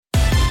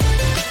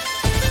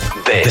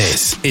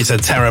This is a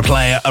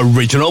TerraPlayer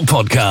original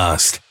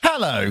podcast.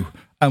 Hello,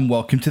 and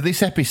welcome to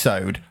this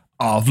episode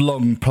of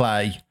Long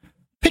Play.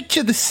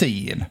 Picture the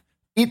scene.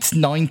 It's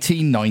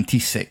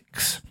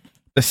 1996.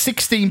 The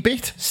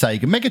 16-bit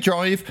Sega Mega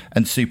Drive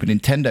and Super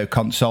Nintendo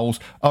consoles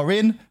are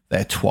in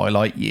their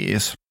twilight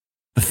years.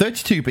 The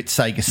 32-bit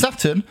Sega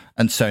Saturn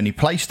and Sony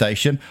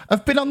PlayStation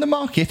have been on the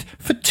market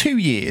for 2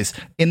 years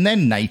in their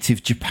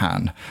native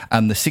Japan,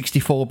 and the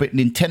 64-bit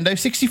Nintendo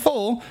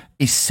 64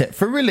 is set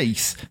for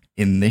release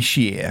in this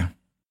year.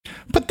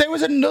 But there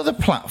was another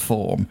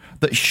platform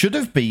that should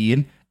have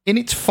been in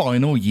its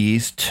final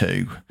years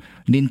too.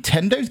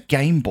 Nintendo's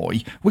Game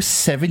Boy was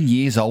 7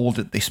 years old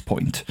at this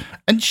point,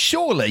 and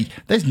surely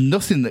there's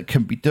nothing that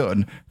can be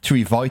done to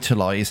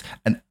revitalise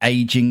an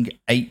ageing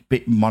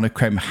 8-bit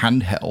monochrome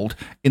handheld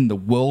in the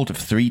world of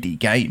 3D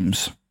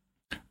games.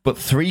 But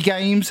 3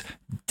 games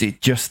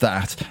did just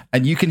that,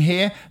 and you can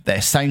hear their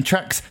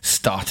soundtracks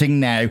starting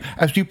now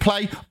as we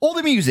play all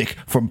the music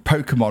from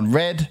Pokémon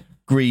Red,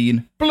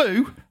 Green,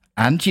 Blue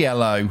and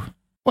Yellow.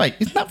 Wait,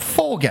 isn't that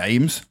 4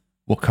 games?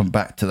 We'll come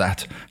back to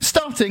that.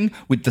 Starting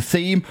with the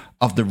theme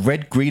of the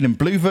Red, Green and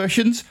Blue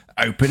version's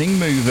opening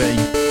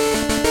movie.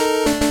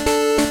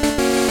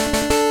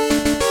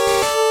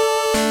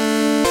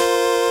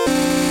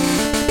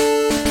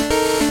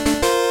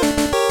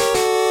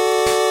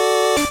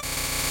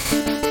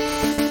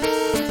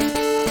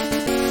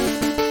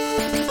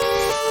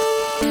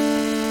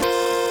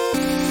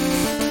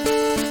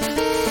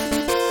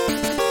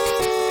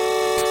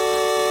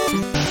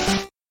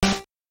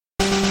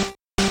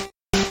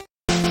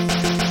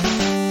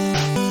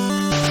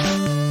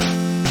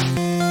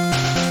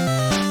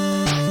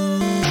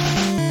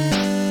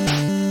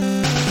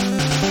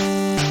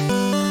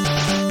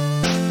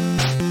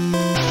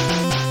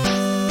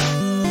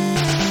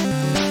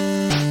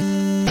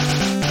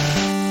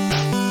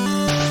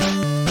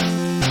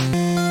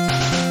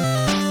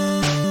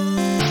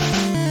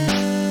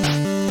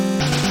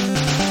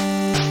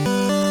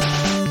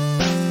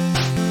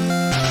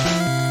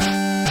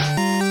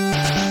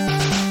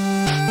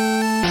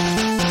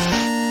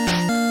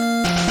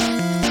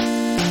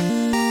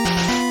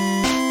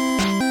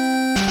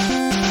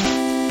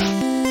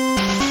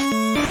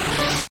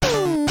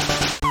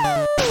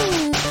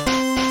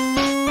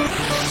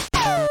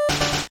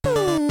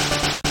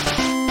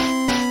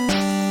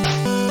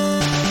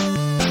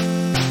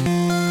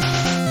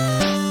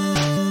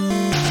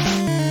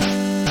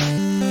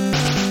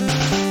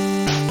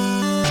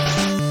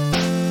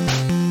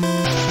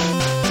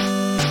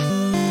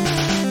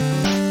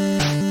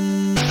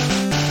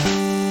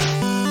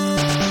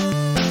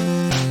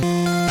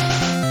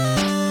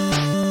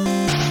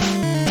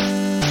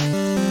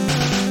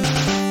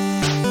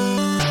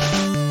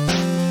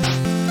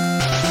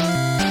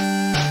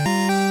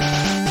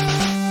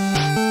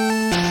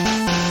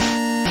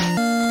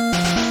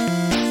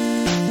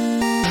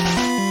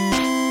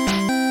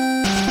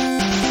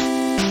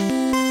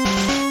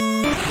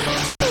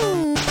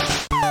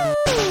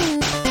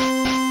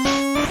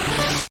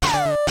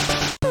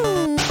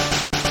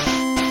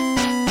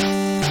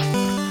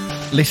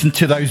 Listen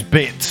to those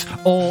bits,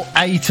 all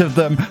 8 of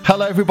them.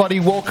 Hello everybody,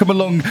 welcome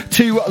along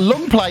to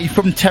Long Play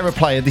from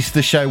TerraPlayer. This is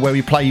the show where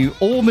we play you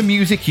all the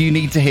music you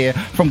need to hear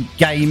from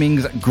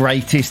gaming's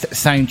greatest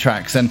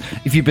soundtracks. And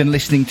if you've been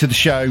listening to the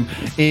show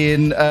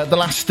in the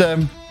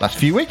last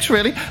few weeks,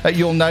 really,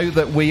 you'll know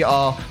that we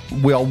are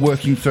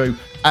working through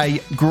a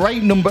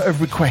great number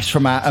of requests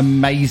from our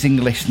amazing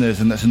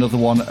listeners, and that's another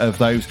one of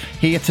those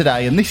here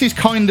today. And this is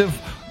kind of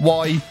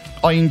why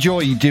I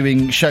enjoy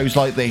doing shows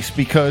like this,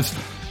 because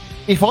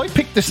if I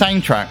picked the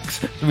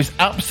soundtracks, there is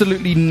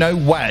absolutely no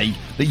way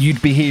that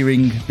you'd be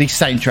hearing this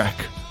soundtrack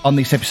on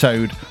this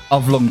episode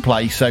of Long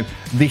Play. So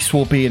this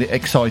will be an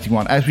exciting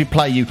one as we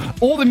play you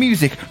all the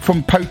music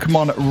from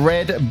Pokemon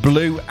Red,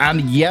 Blue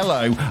and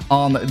Yellow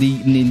on the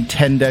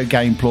Nintendo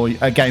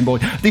Game Boy.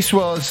 This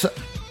was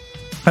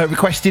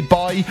requested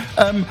by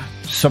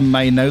some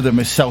may know them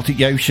as Celtic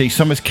Yoshi,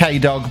 some as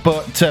K-Dog,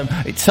 but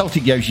it's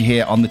Celtic Yoshi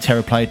here on the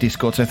TerraPlayer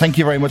Discord. So thank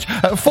you very much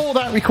for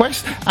that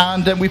request.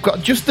 And we've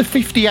got just the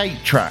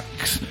 58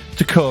 tracks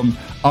to come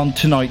on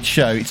tonight's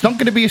show. It's not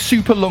going to be a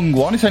super long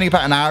one. It's only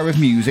about an hour of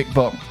music,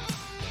 but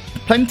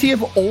plenty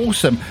of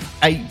awesome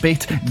 8-bit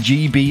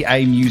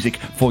GBA music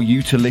for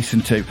you to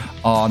listen to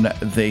on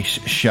this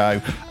show.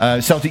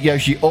 Celtic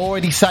Yoshi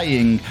already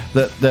saying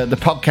that the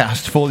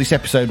podcast for this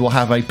episode will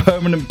have a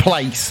permanent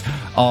place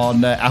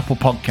on Apple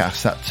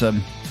Podcasts.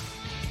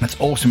 That's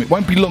awesome. It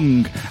won't be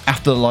long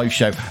after the live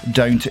show,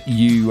 don't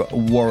you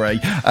worry.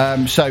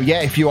 So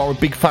yeah, if you are a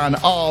big fan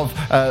of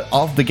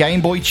the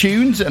Game Boy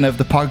tunes and of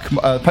the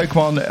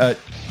Pokemon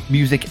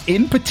music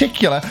in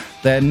particular,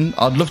 then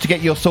I'd love to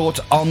get your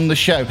thoughts on the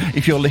show.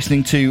 If you're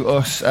listening to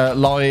us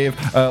live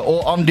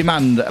or on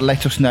demand,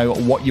 let us know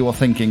what you are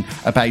thinking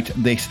about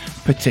this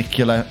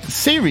particular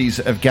series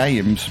of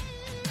games.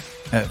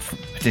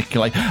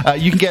 particularly.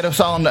 You can get us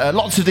on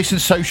lots of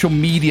different social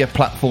media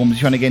platforms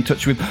if you want to get in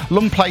touch with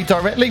Lungplay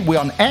directly. We're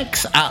on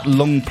X at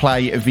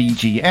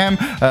LungplayVGM.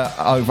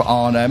 Over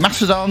on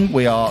Mastodon,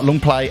 we are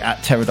Lungplay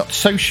at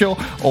Terra.social,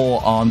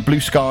 or on Blue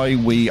Sky,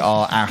 we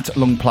are at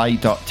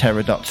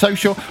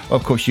lungplay.terra.social.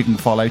 Of course, you can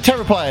follow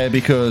TerraPlayer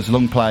because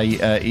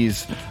Lungplay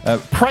is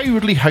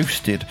proudly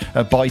hosted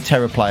by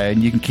TerraPlayer,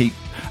 and you can keep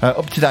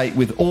up to date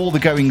with all the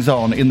goings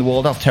on in the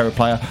world of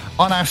TerraPlayer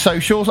on our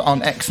socials.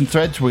 On X and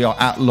Threads, we are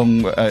at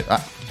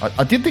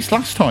I did this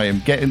last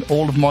time, getting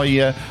all of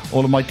my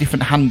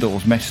different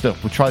handles messed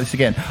up. We'll try this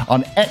again.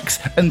 On X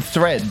and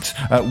Threads,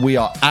 we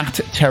are at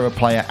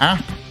TerraPlayer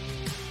app.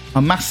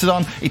 On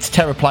Mastodon, it's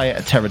TerraPlayer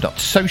at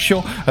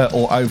Terra.social,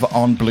 or over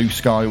on Blue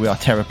Sky, we are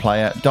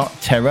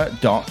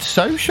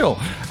TerraPlayer.Terra.social.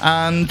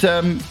 And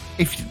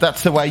if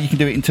that's the way you can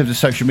do it in terms of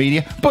social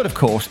media. But of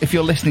course, if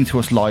you're listening to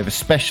us live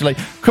especially,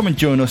 come and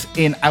join us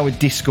in our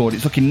Discord.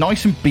 It's looking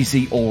nice and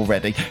busy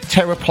already.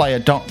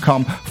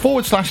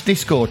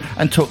 TerraPlayer.com/Discord,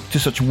 and talk to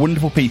such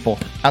wonderful people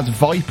as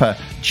Viper,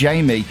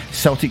 Jamie,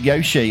 Celtic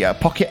Yoshi,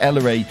 Pocket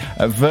Ellery,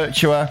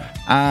 Virtua,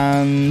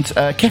 and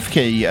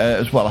Kefki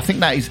as well. I think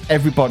that is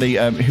everybody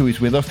who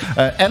is with us.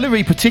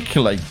 Ellery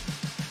particularly,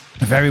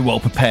 very well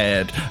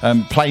prepared,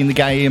 playing the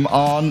game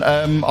on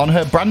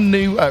her brand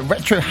new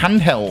retro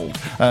handheld,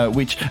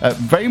 which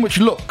very much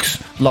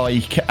looks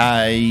like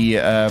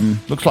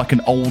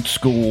an old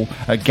school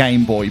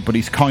Game Boy, but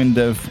is kind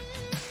of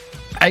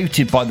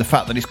outed by the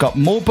fact that it's got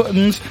more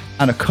buttons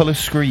and a colour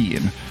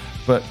screen.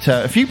 But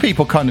a few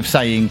people kind of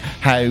saying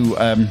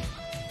how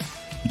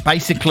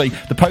basically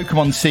the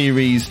Pokemon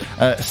series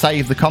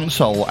saved the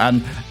console,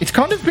 and it's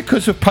kind of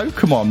because of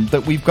Pokemon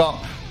that we've got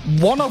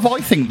one of,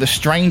 I think, the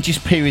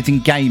strangest periods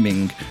in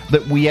gaming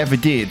that we ever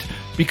did,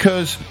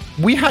 because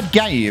we had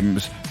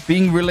games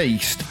being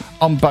released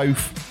on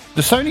both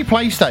the Sony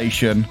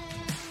PlayStation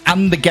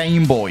and the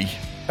Game Boy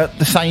at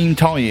the same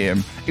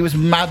time. It was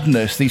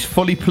madness. These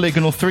fully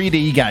polygonal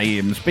 3D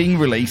games being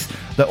released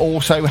that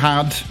also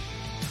had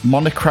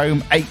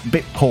monochrome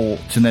 8-bit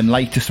ports, and then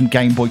later some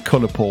Game Boy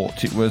Color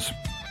ports. It was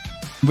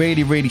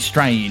really, really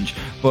strange.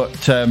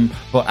 But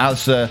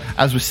as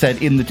was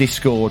said in the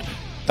Discord,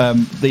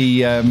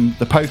 the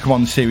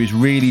Pokemon series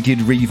really did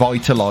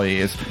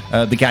revitalise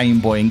the Game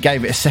Boy and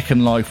gave it a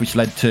second life, which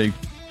led to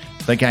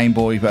the Game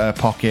Boy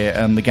Pocket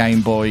and the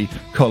Game Boy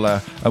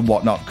Color and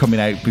whatnot coming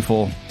out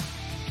before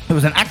there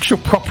was an actual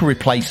proper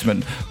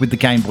replacement with the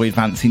Game Boy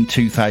Advance in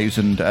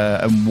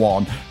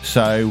 2001.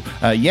 So,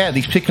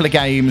 these particular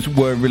games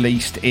were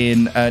released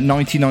in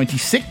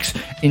 1996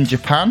 in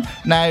Japan.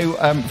 Now,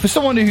 for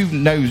someone who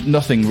knows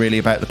nothing really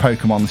about the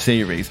Pokemon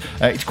series,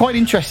 it's quite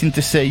interesting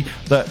to see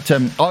that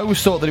I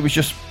always thought that it was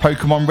just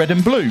Pokemon Red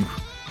and Blue,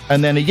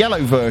 and then a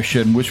yellow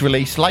version was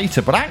released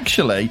later. But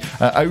actually,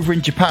 over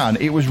in Japan,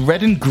 it was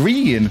Red and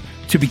Green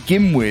to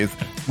begin with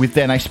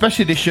then a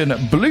special edition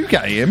Blue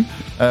game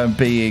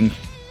being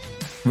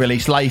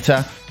released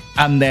later,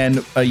 and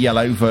then a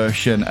yellow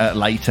version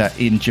later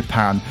in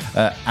Japan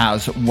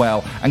as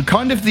well. And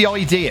kind of the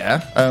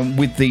idea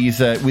with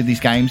these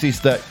games is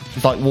that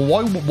it's like,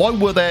 well, why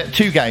were there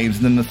two games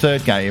and then the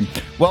third game?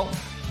 Well,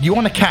 you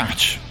want to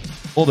catch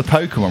all the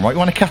Pokemon, right? You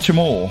want to catch them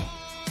all. I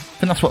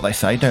think that's what they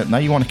say, don't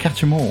they? You want to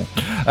catch them all.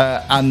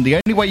 And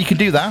the only way you can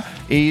do that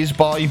is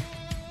by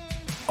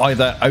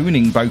either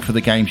owning both of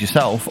the games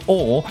yourself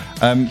or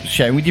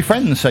sharing with your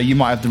friends. So you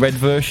might have the red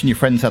version, your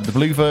friends have the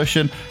blue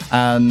version,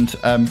 and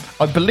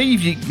I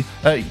believe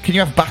can you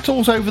have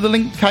battles over the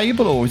link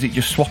cable, or is it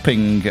just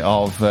swapping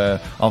of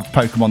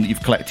Pokemon that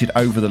you've collected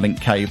over the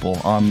link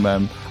cable?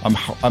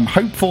 I'm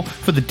hopeful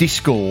for the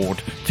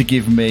Discord to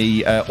give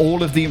me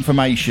all of the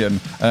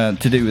information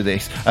to do with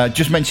this.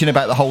 Just mentioning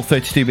about the whole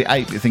 32-bit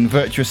 8-bit thing,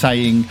 Virtua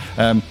saying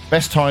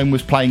best time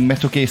was playing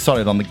Metal Gear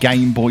Solid on the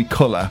Game Boy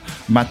Color.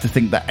 Mad to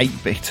think that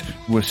 8-bit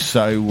was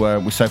so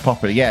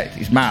popular. Yeah,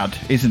 it's mad,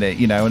 isn't it?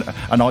 You know,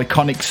 an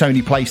iconic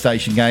Sony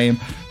PlayStation game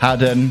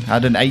had an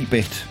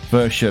 8-bit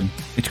version.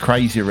 It's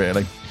crazy,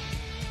 really.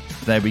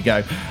 There we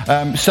go.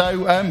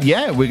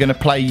 We're going to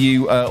play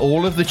you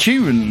all of the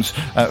tunes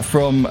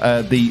from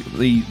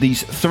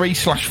these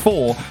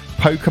 3/4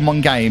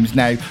 Pokemon games.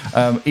 Now,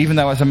 even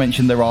though, as I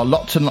mentioned, there are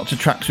lots and lots of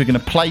tracks we're going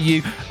to play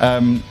you,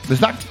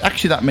 there's not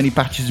actually that many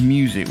batches of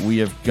music. We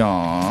have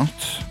got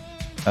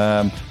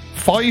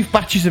 5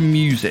 batches of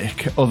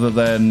music other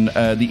than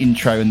the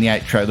intro and the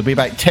outro. There'll be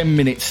about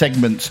 10-minute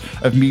segments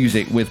of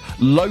music with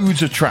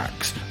loads of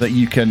tracks that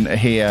you can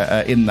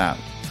hear in that.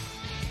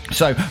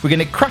 So we're going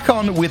to crack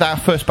on with our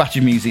first batch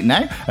of music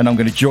now, and I'm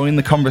going to join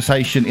the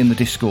conversation in the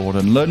Discord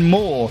and learn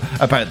more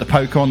about the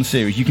Pokemon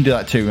series. You can do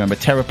that too. Remember,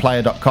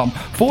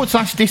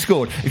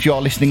 TerraPlayer.com/Discord if you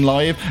are listening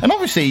live. And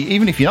obviously,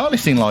 even if you're not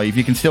listening live,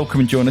 you can still come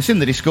and join us in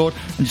the Discord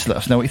and just let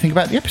us know what you think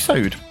about the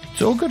episode.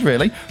 It's all good,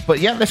 really. But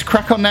yeah, let's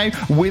crack on now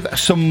with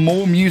some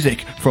more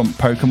music from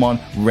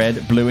Pokemon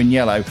Red, Blue and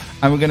Yellow.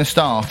 And we're going to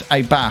start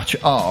a batch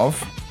of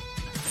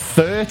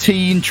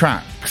 13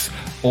 tracks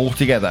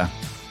altogether.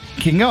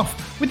 Kicking off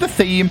with the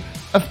theme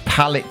of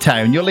Pallet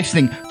Town. You're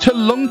listening to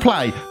Long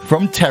Play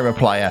from Terra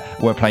Player.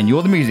 We're playing you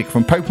all the music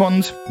from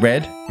Pokemon's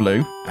Red,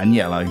 Blue and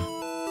Yellow.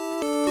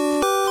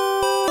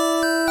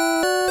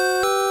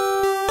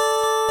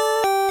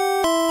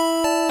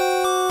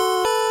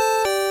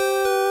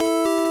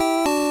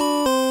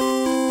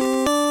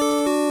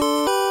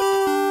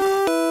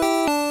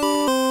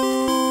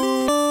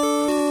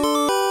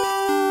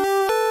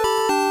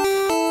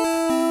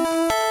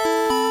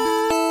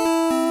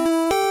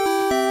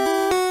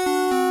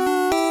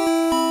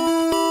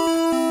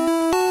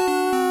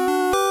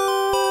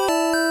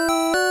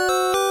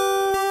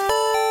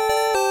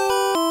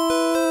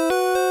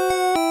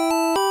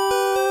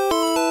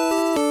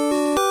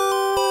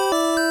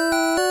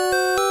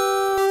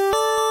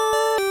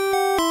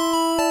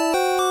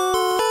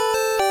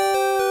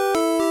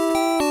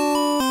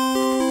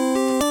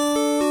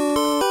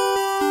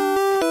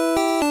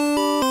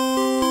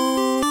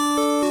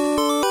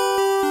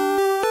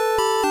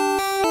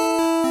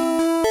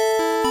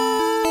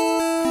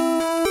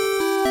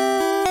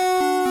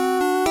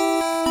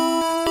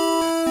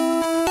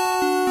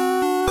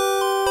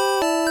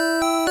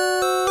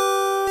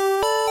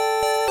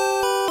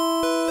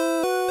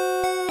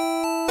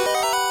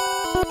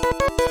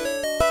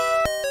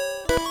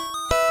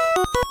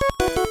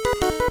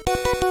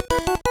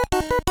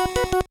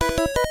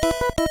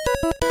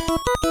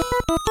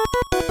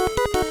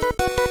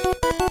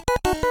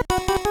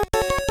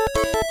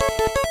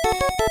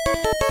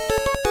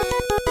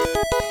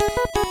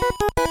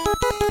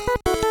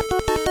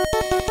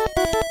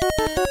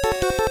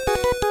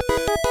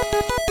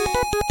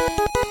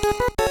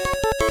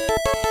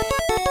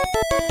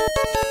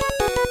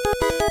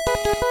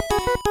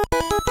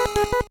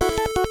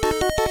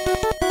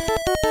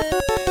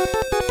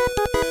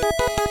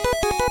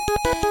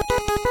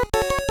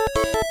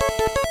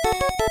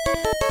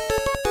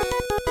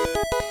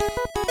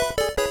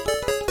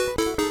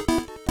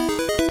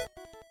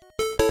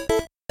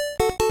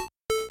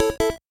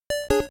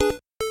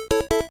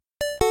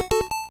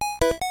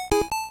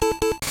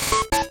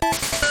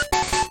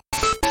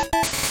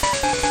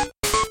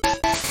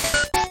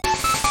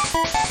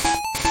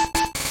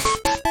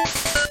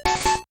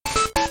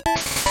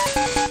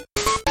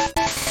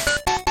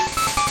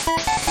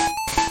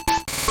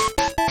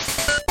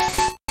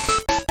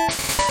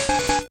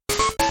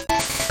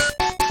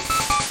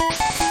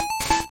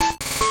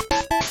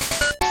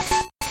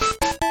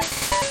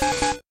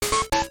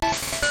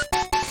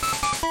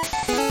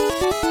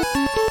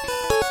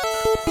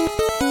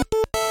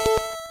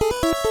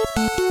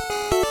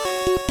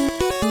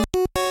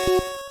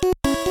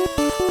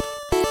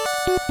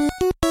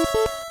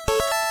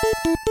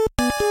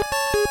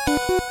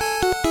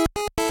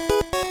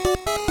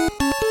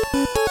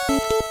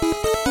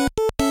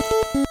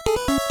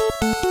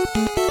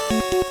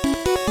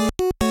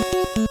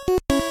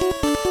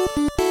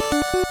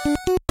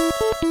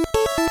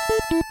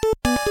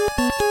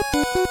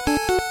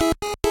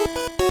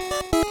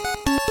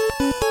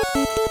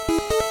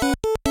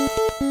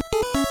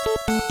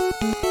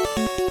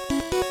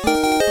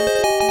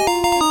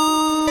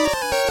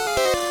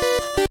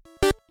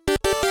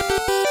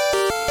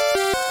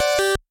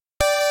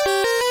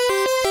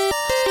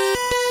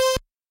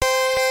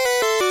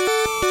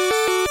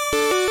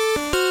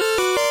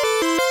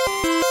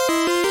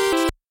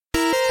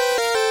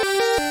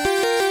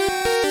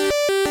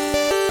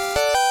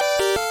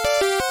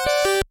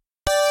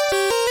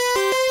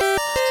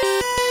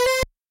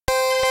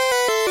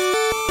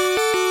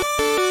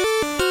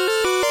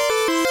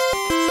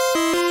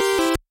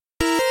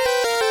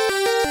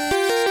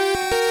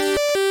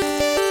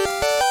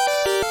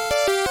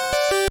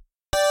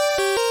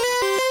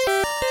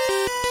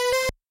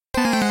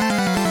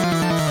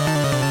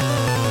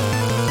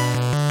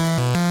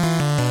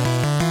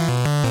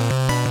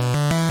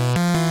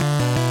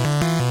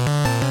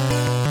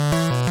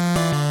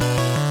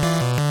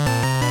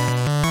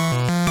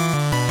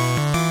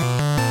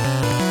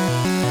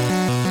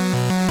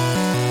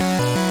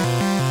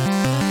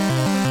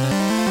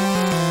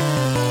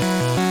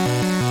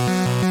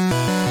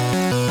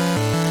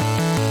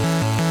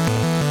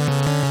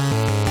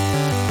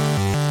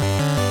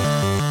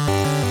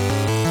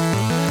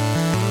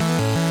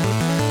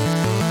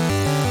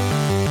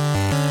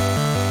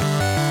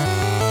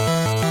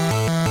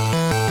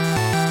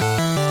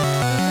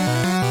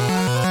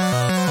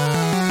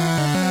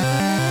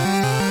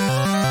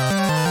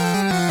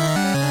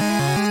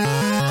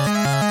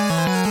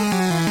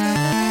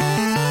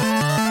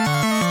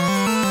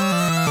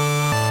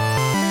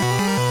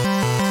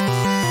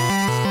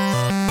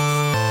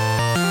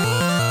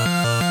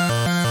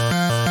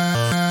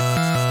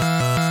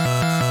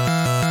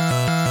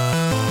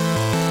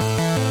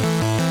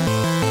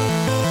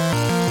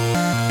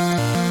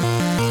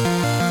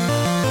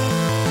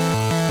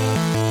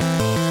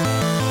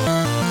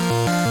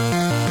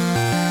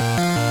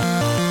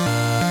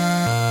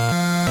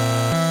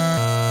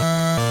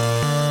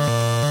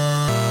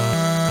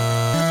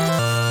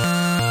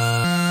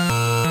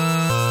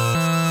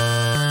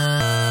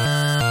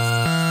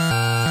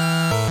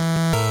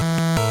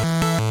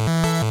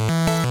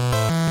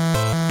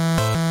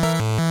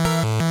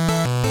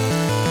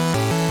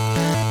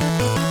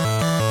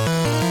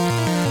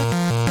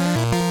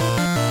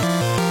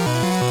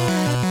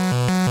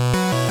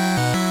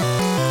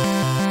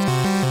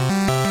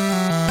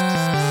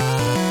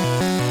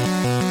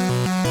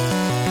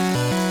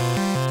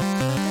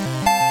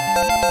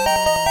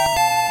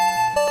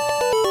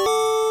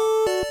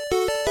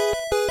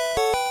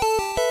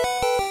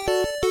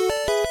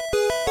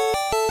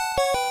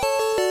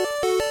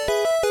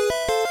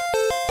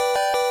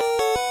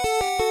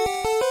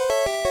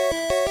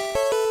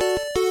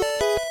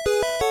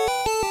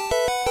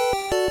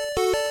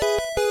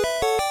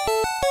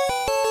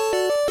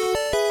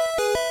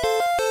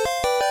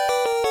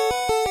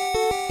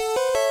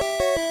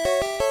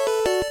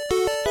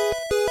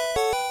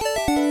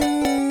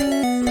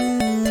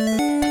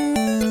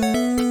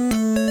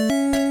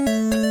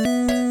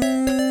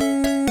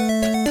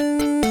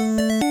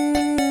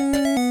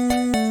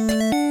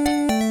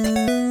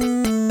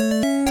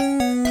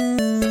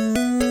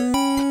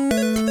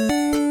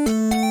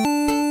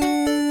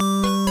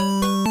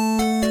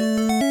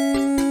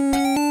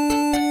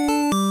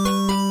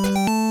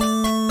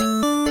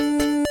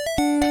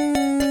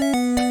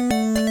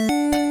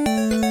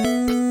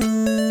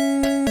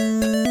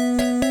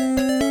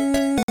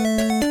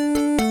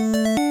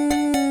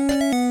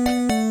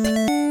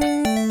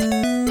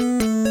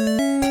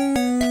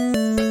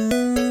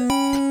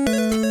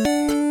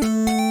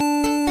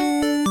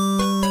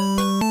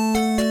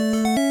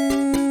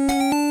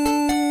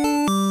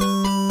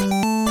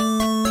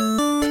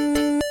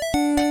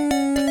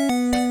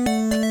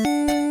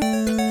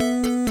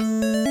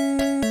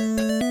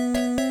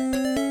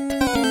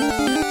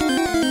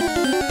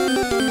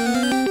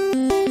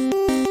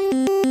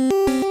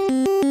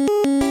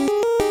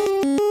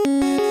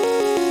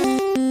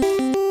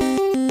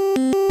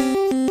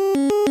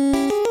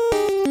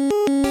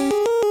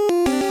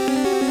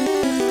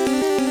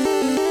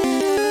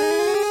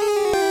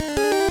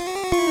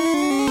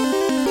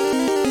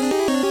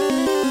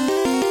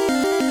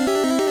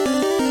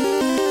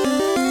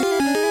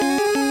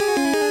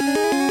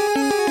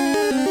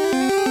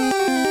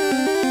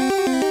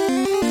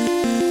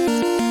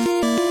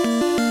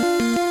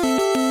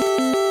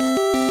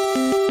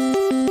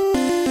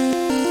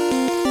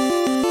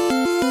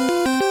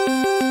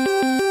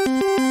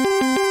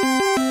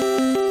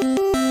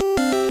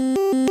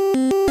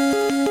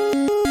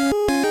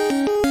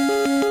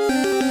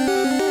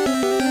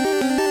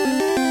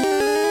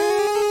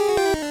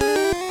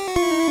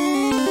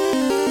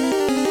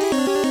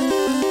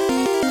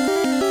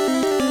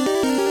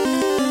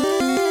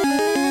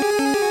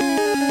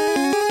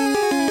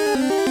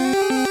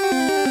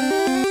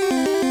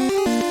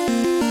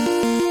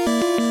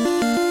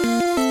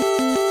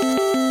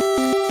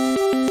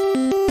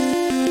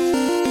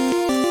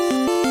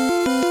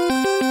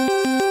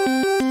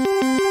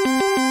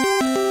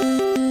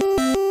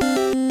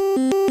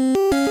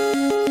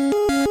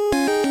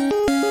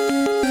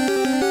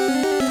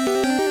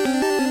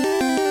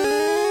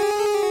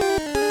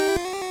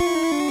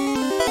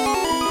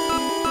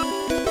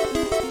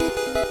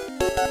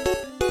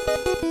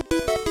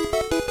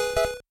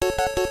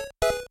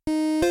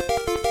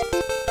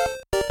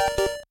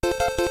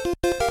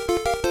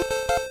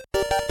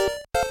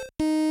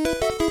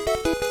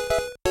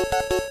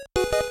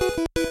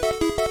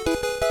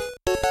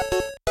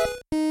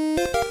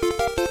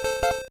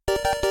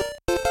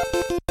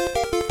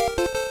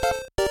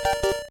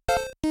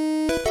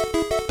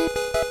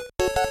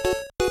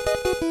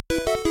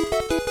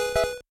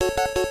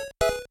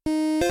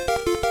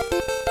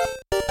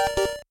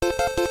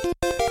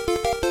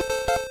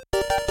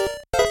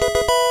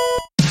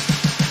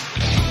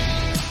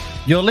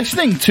 You're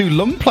listening to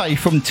Lungplay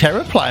from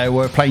TerraPlayer.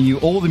 We're playing you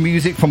all the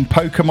music from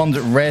Pokemon's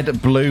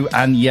Red, Blue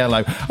and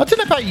Yellow. I don't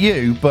know about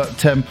you,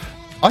 but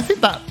I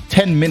think that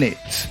 10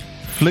 minutes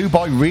flew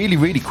by really,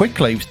 really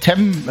quickly. It was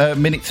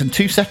 10 minutes and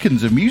 2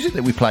 seconds of music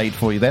that we played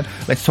for you then.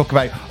 Let's talk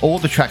about all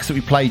the tracks that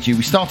we played you.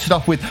 We started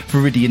off with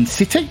Viridian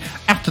City.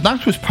 After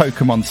that was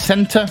Pokemon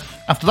Center.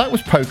 After that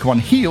was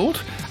Pokemon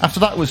Healed. After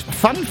that was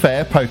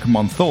Fanfare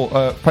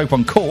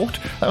Pokemon Court.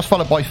 That was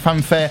followed by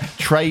Fanfare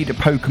Trade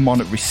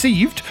Pokemon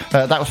Received.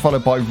 That was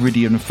followed by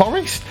Viridian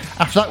Forest.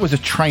 After that was A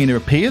Trainer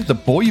Appeared, the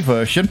boy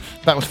version.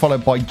 That was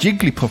followed by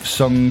Jigglypuff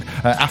Sung.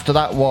 After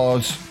that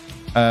was...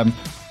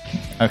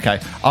 okay,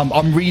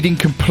 I'm reading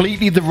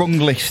completely the wrong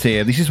list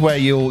here. This is where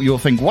you'll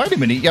think, wait a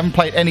minute, you haven't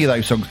played any of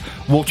those songs.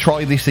 We'll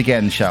try this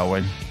again, shall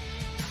we?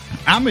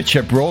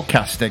 Amateur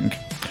Broadcasting.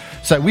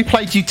 So we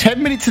played you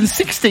 10 minutes and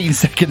 16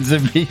 seconds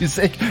of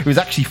music. It was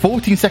actually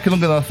 14 seconds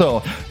longer than I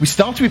thought. We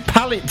started with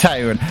Pallet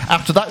Town.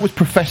 After that was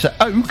Professor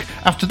Oak.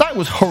 After that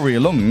was Hurry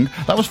Along.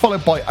 That was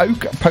followed by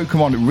Oak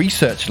Pokemon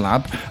Research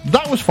Lab.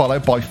 That was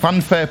followed by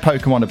Fanfare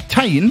Pokemon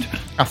Obtained.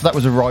 After that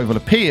was Arrival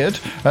Appeared.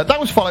 That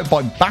was followed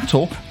by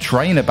Battle,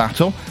 Trainer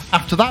Battle.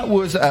 After that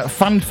was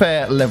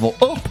Fanfare Level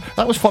Up.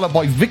 That was followed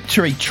by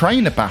Victory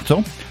Trainer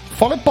Battle.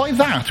 Followed by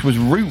that was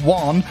Route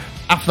 1.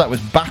 After that was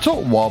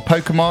Battle, Wild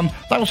Pokemon.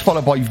 That was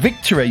followed by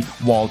Victory,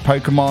 Wild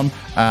Pokemon.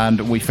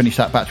 And we finished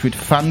that batch with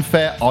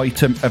Fanfare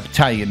Item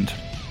Obtained.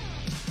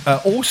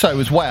 Also,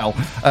 as well,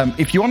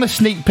 if you want a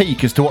sneak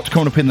peek as to what's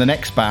coming up in the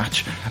next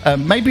batch,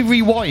 maybe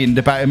rewind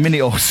about a minute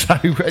or so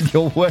and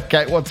you'll work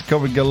out what's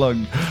coming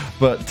along.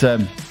 But...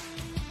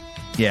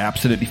 yeah,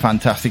 absolutely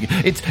fantastic.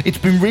 It's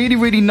been really,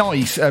 really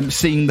nice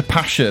seeing the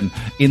passion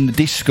in the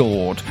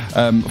Discord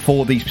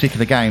for these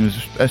particular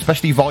games,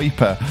 especially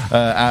Viper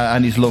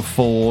and his love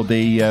for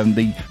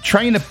the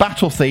Trainer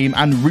Battle theme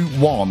and Route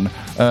 1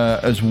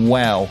 as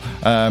well.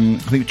 I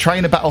think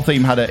Trainer Battle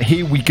theme had a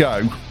Here We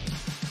Go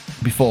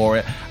before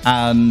it,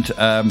 and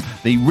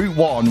the Route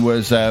 1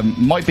 was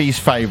might be his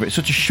favourite. It's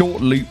such a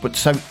short loop but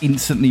so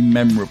instantly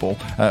memorable,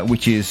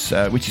 which is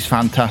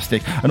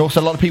fantastic. And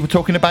also a lot of people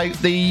talking about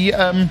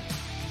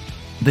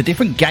the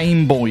different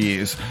Game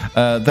Boys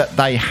that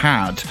they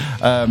had.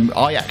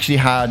 I actually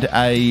had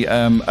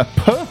a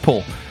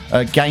purple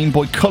Game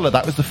Boy Color.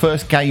 That was the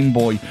first Game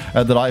Boy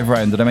that I ever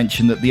owned. And I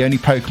mentioned that the only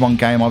Pokemon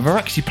game I've ever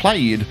actually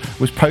played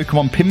was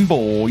Pokemon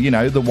Pinball. You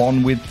know, the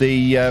one with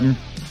the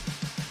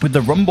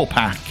Rumble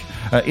Pack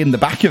in the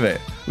back of it,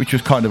 which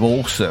was kind of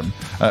awesome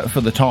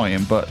for the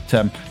time. But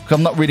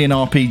I'm not really an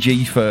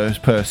RPG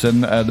first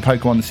person, the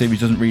Pokemon series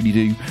doesn't really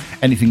do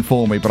anything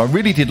for me. But I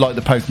really did like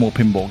the Pokemon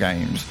Pinball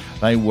games.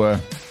 They were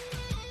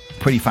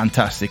pretty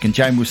fantastic. And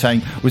Jamie was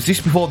saying, was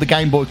this before the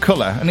Game Boy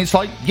Color? And it's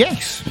like,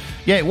 yes.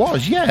 Yeah, it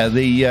was. Yeah,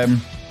 the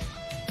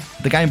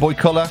Game Boy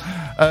Color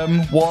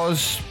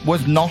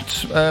was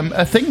not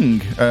a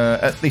thing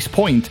at this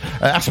point.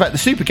 Asked about the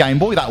Super Game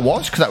Boy. That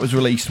was, because that was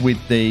released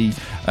with the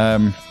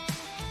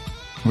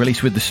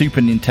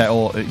Super Nintendo,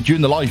 or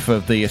during the life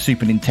of the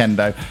Super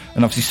Nintendo,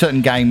 and obviously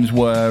certain games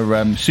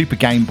were Super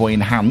Game Boy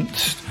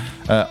enhanced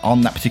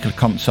on that particular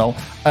console.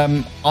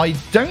 I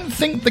don't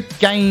think the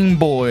Game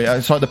Boy,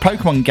 the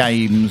Pokemon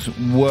games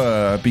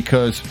were,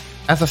 because,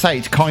 as I say,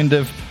 it's kind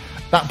of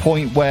that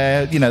point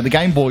where, you know, the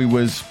Game Boy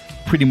was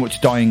pretty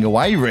much dying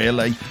away,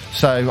 really.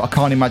 So I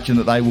can't imagine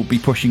that they will be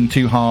pushing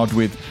too hard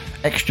with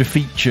extra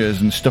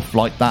features and stuff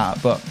like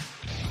that. But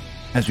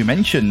as we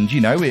mentioned,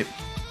 you know, it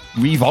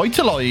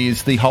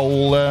revitalized the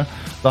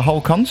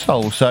whole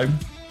console. So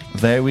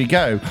there we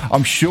go.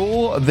 I'm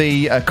sure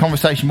the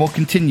conversation will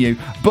continue,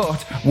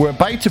 but we're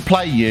about to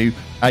play you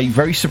a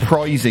very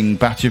surprising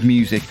batch of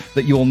music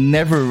that you'll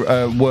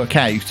never work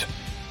out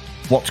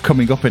what's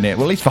coming up in it.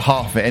 Well, at least for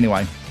half of it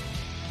anyway.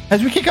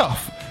 As we kick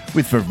off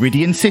with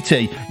Viridian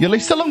City, you're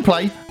listening to Long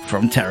Play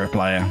from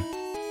TerraPlayer.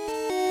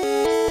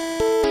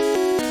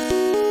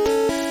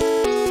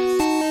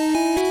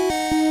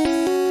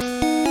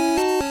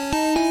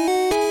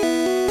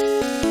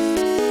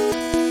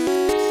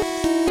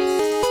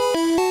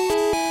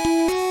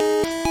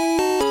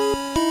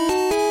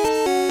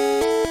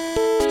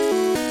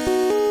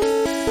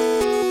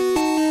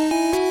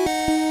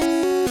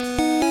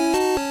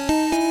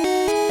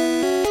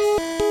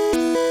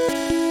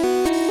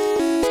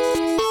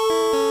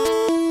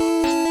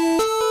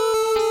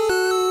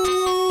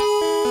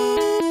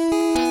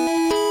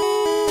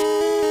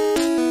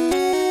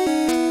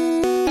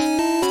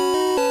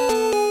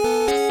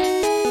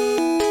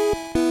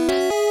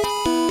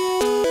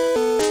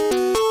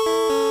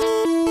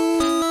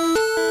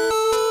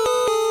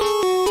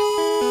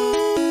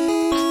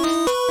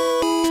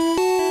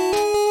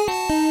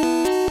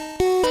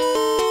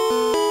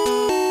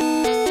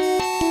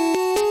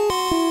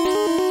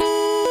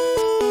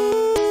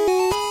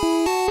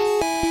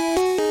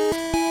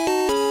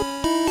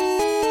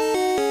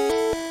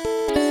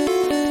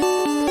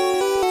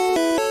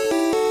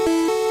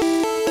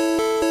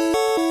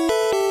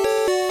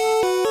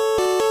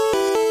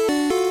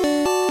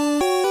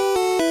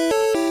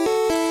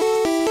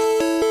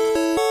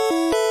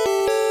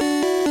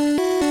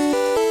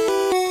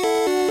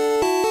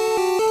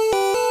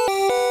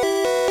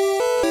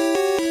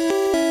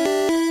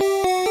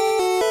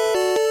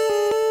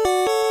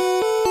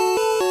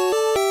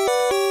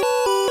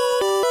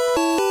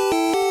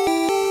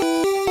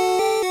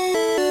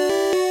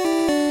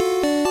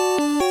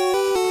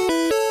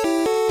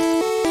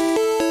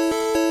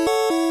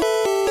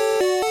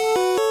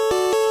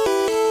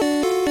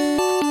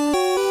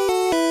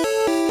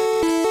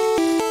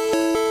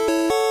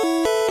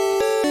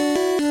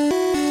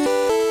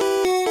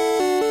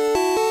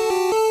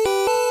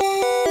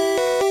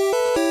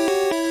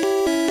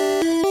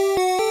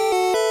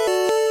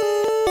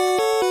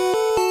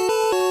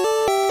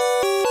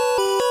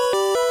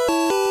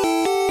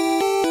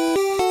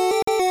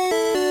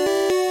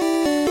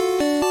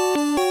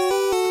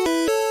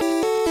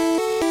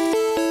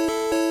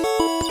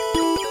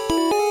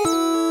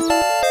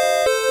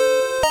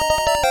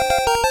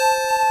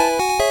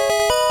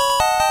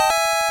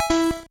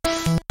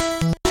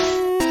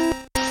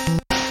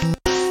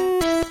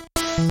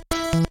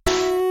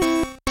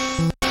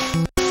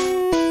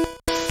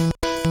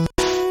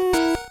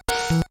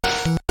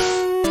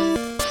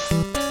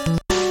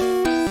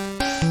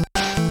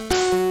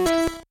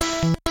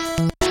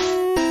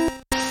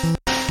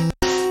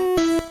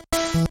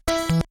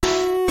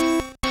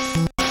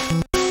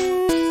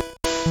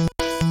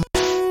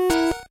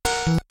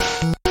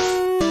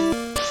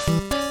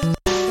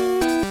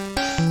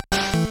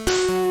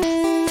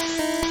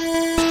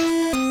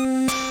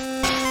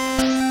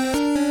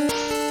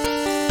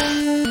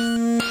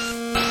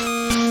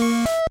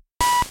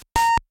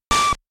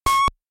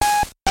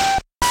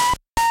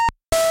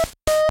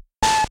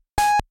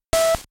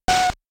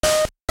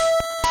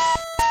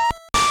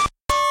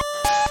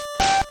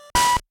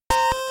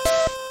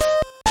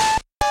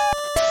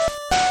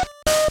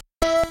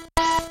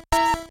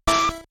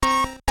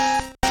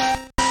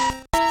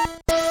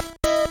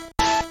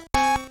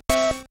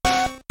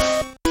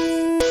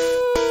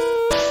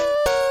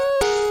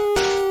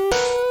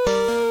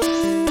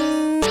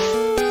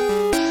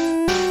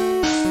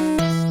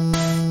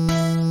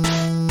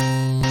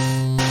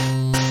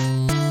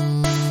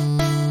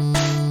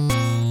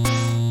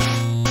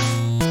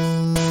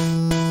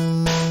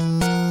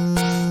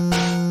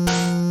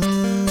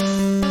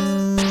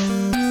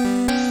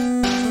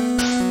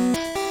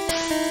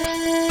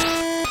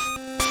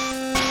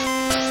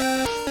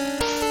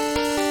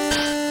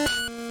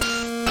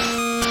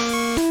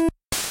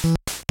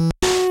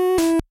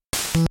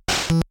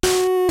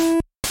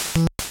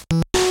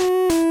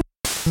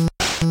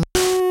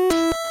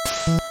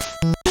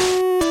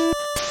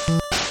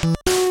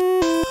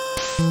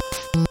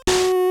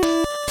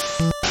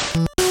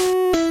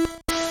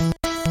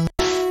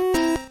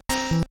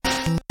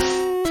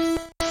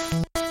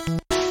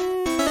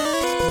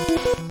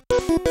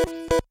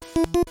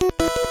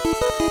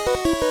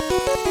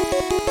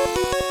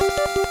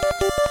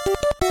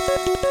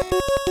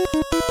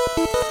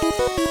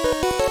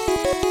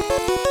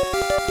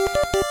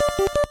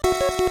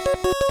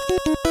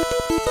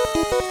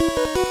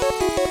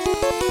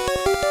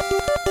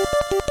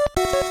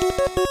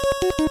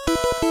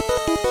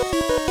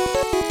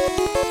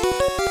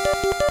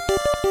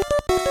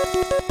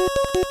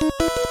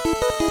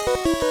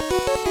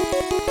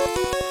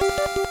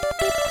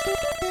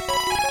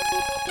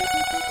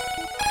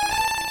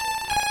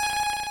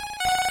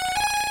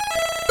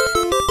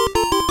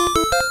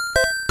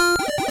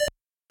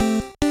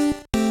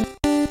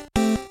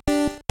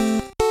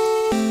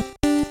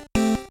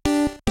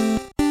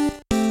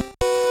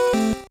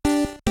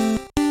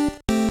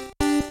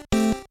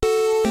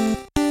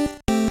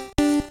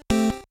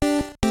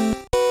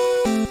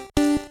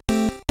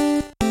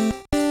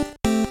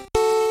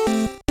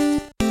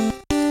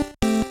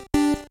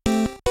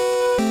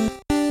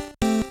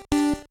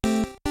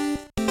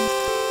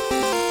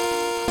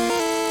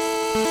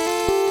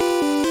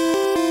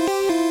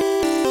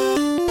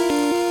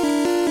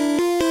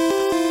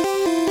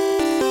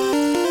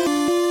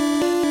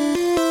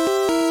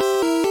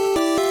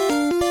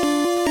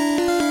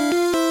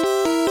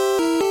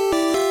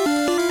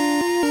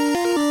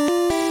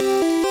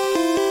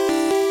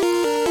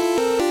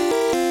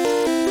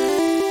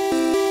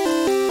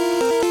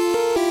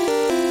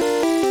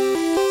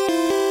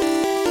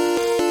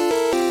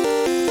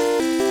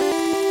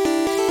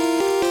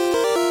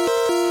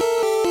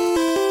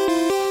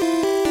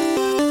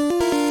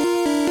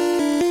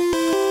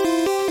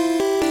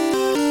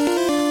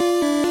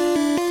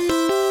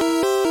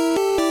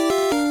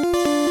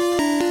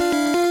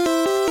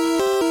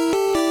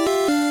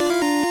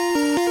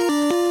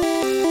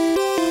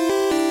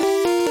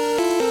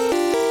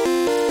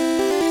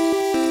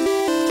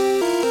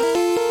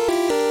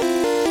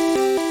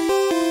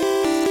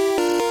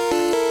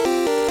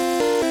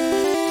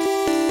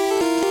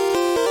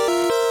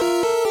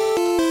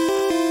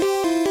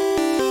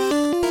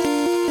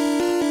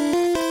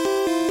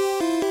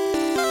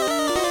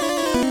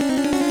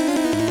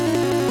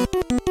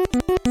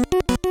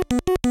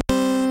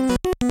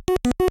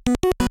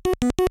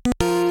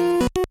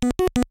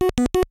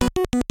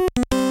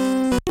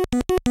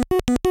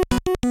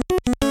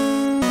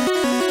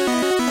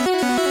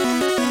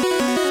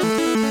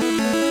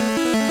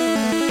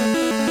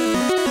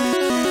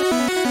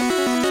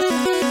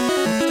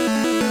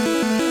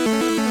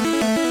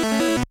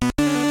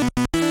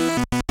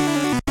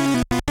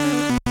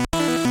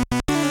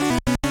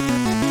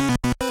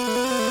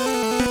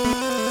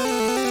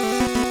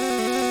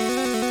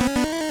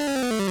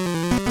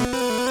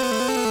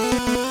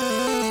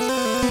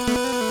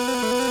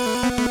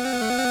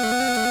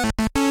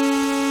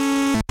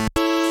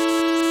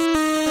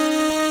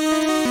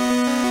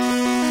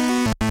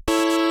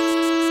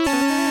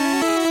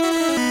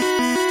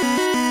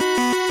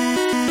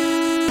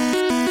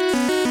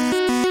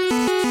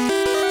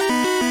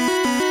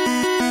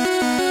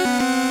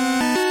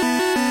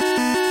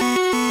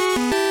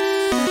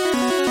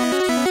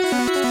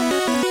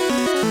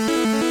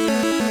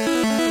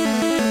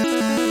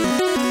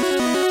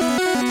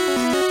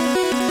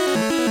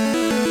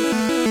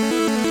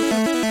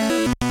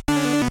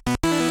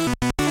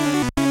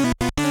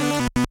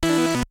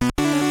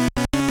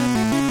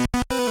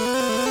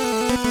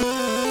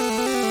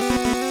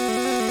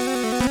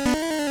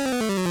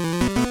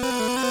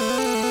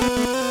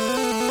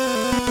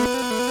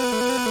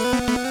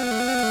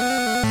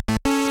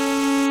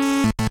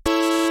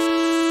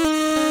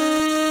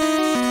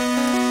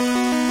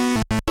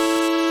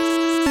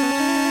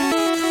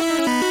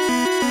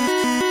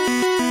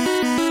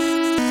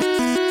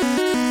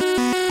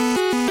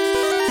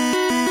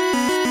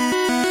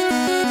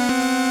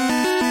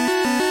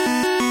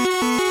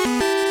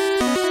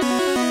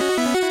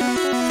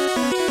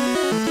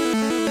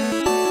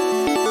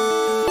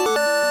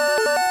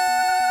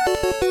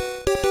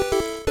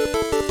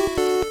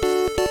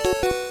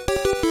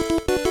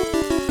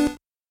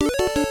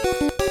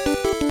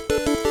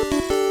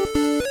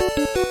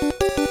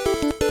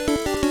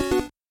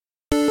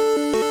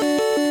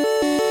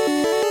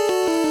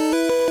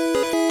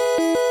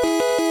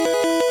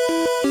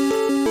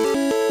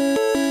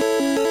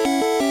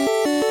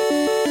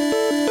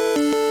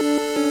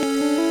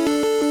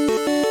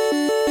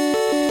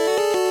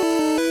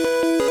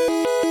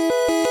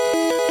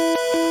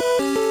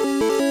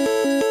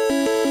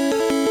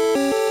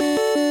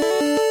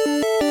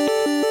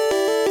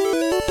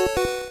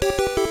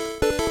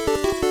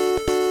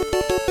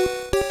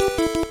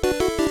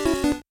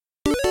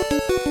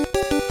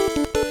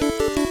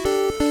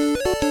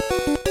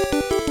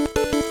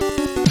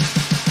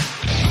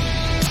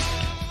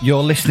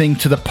 You're listening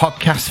to the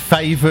podcast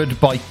favoured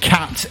by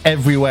cats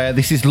everywhere.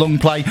 This is Long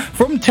Play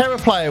from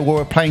TerraPlayer, where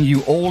we're playing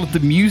you all of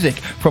the music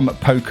from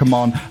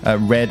Pokémon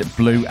Red,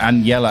 Blue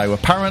and Yellow.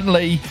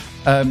 Apparently,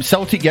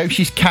 Celtic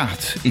Yoshi's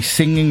cat is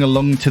singing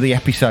along to the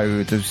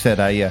episode. As I said,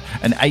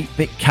 an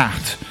 8-bit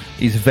cat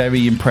is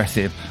very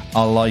impressive.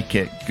 I like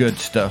it. Good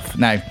stuff.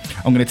 Now,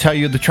 I'm going to tell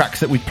you the tracks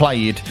that we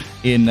played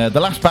in the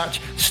last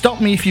batch. Stop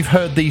me if you've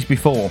heard these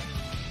before.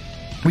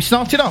 We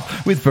started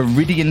off with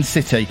Viridian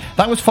City.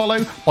 That was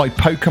followed by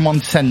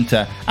Pokémon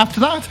Center. After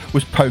that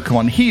was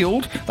Pokémon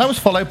Healed. That was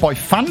followed by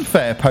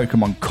Fanfare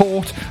Pokémon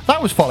Court.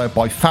 That was followed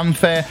by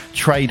Fanfare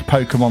Trade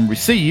Pokémon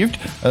Received.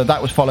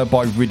 That was followed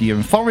by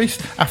Viridian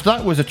Forest. After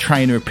that was A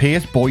Trainer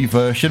Appears Boy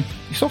version.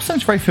 This all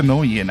sounds very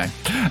familiar, you know.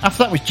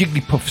 After that was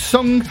Jigglypuff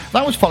Sung.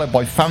 That was followed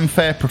by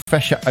Fanfare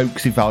Professor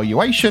Oak's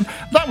Evaluation.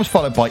 That was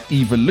followed by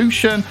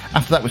Evolution.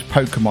 After that was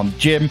Pokemon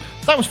Gym.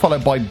 That was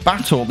followed by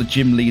Battle, the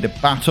Gym Leader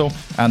Battle.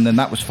 And then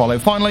that was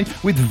followed finally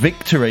with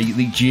Victory,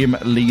 the Gym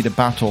Leader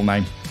Battle.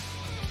 Now,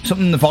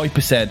 something the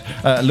Viper said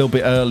a little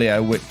bit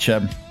earlier, which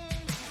I'd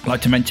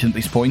like to mention at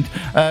this point,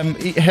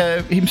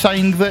 him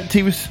saying that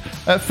he was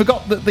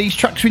forgot that these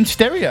tracks are in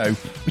stereo,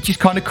 which is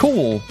kind of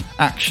cool,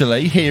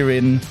 actually,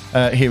 hearing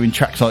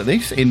tracks like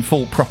this in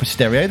full proper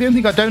stereo. The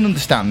only thing I don't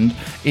understand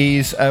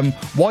is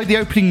why the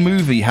opening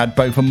movie had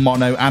both a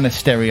mono and a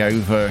stereo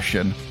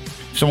version.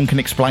 If someone can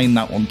explain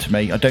that one to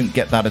me. I don't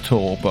get that at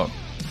all, but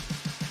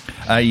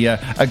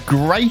a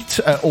great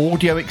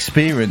audio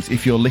experience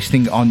if you're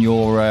listening on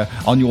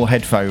your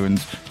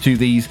headphones to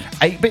these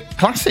 8-bit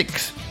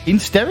classics in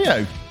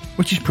stereo,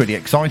 which is pretty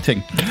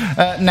exciting.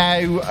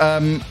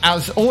 Now,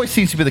 as always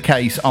seems to be the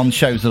case on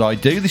shows that I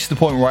do, this is the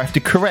point where I have to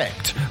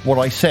correct what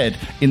I said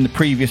in the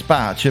previous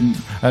batch, and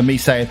me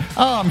saying,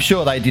 oh, I'm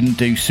sure they didn't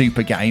do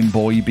Super Game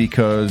Boy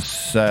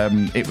because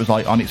it was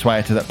like on its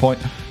way to that point.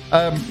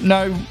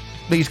 No,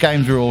 these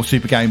games are all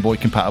Super Game Boy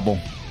compatible.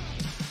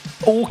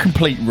 All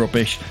complete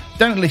rubbish.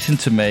 Don't listen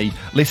to me.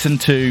 Listen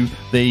to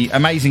the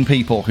amazing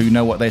people who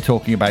know what they're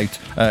talking about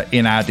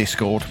in our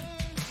Discord.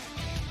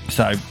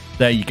 So,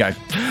 there you go.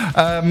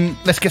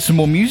 Let's get some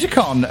more music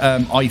on,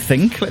 I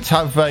think. Let's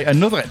have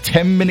another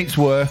 10 minutes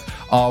worth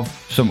of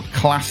some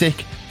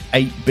classic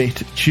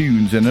 8-bit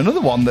tunes. And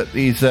another one that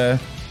is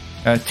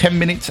 10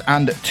 minutes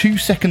and 2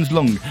 seconds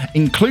long,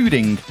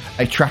 including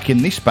a track in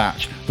this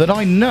batch that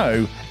I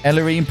know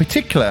Ellery in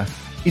particular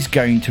is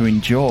going to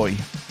enjoy.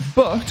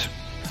 But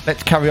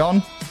let's carry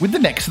on with the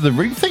next of the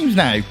Root themes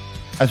now,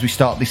 as we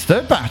start this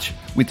third batch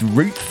with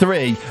Route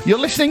 3. You're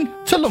listening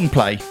to Long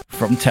Play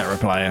from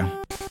TerraPlayer.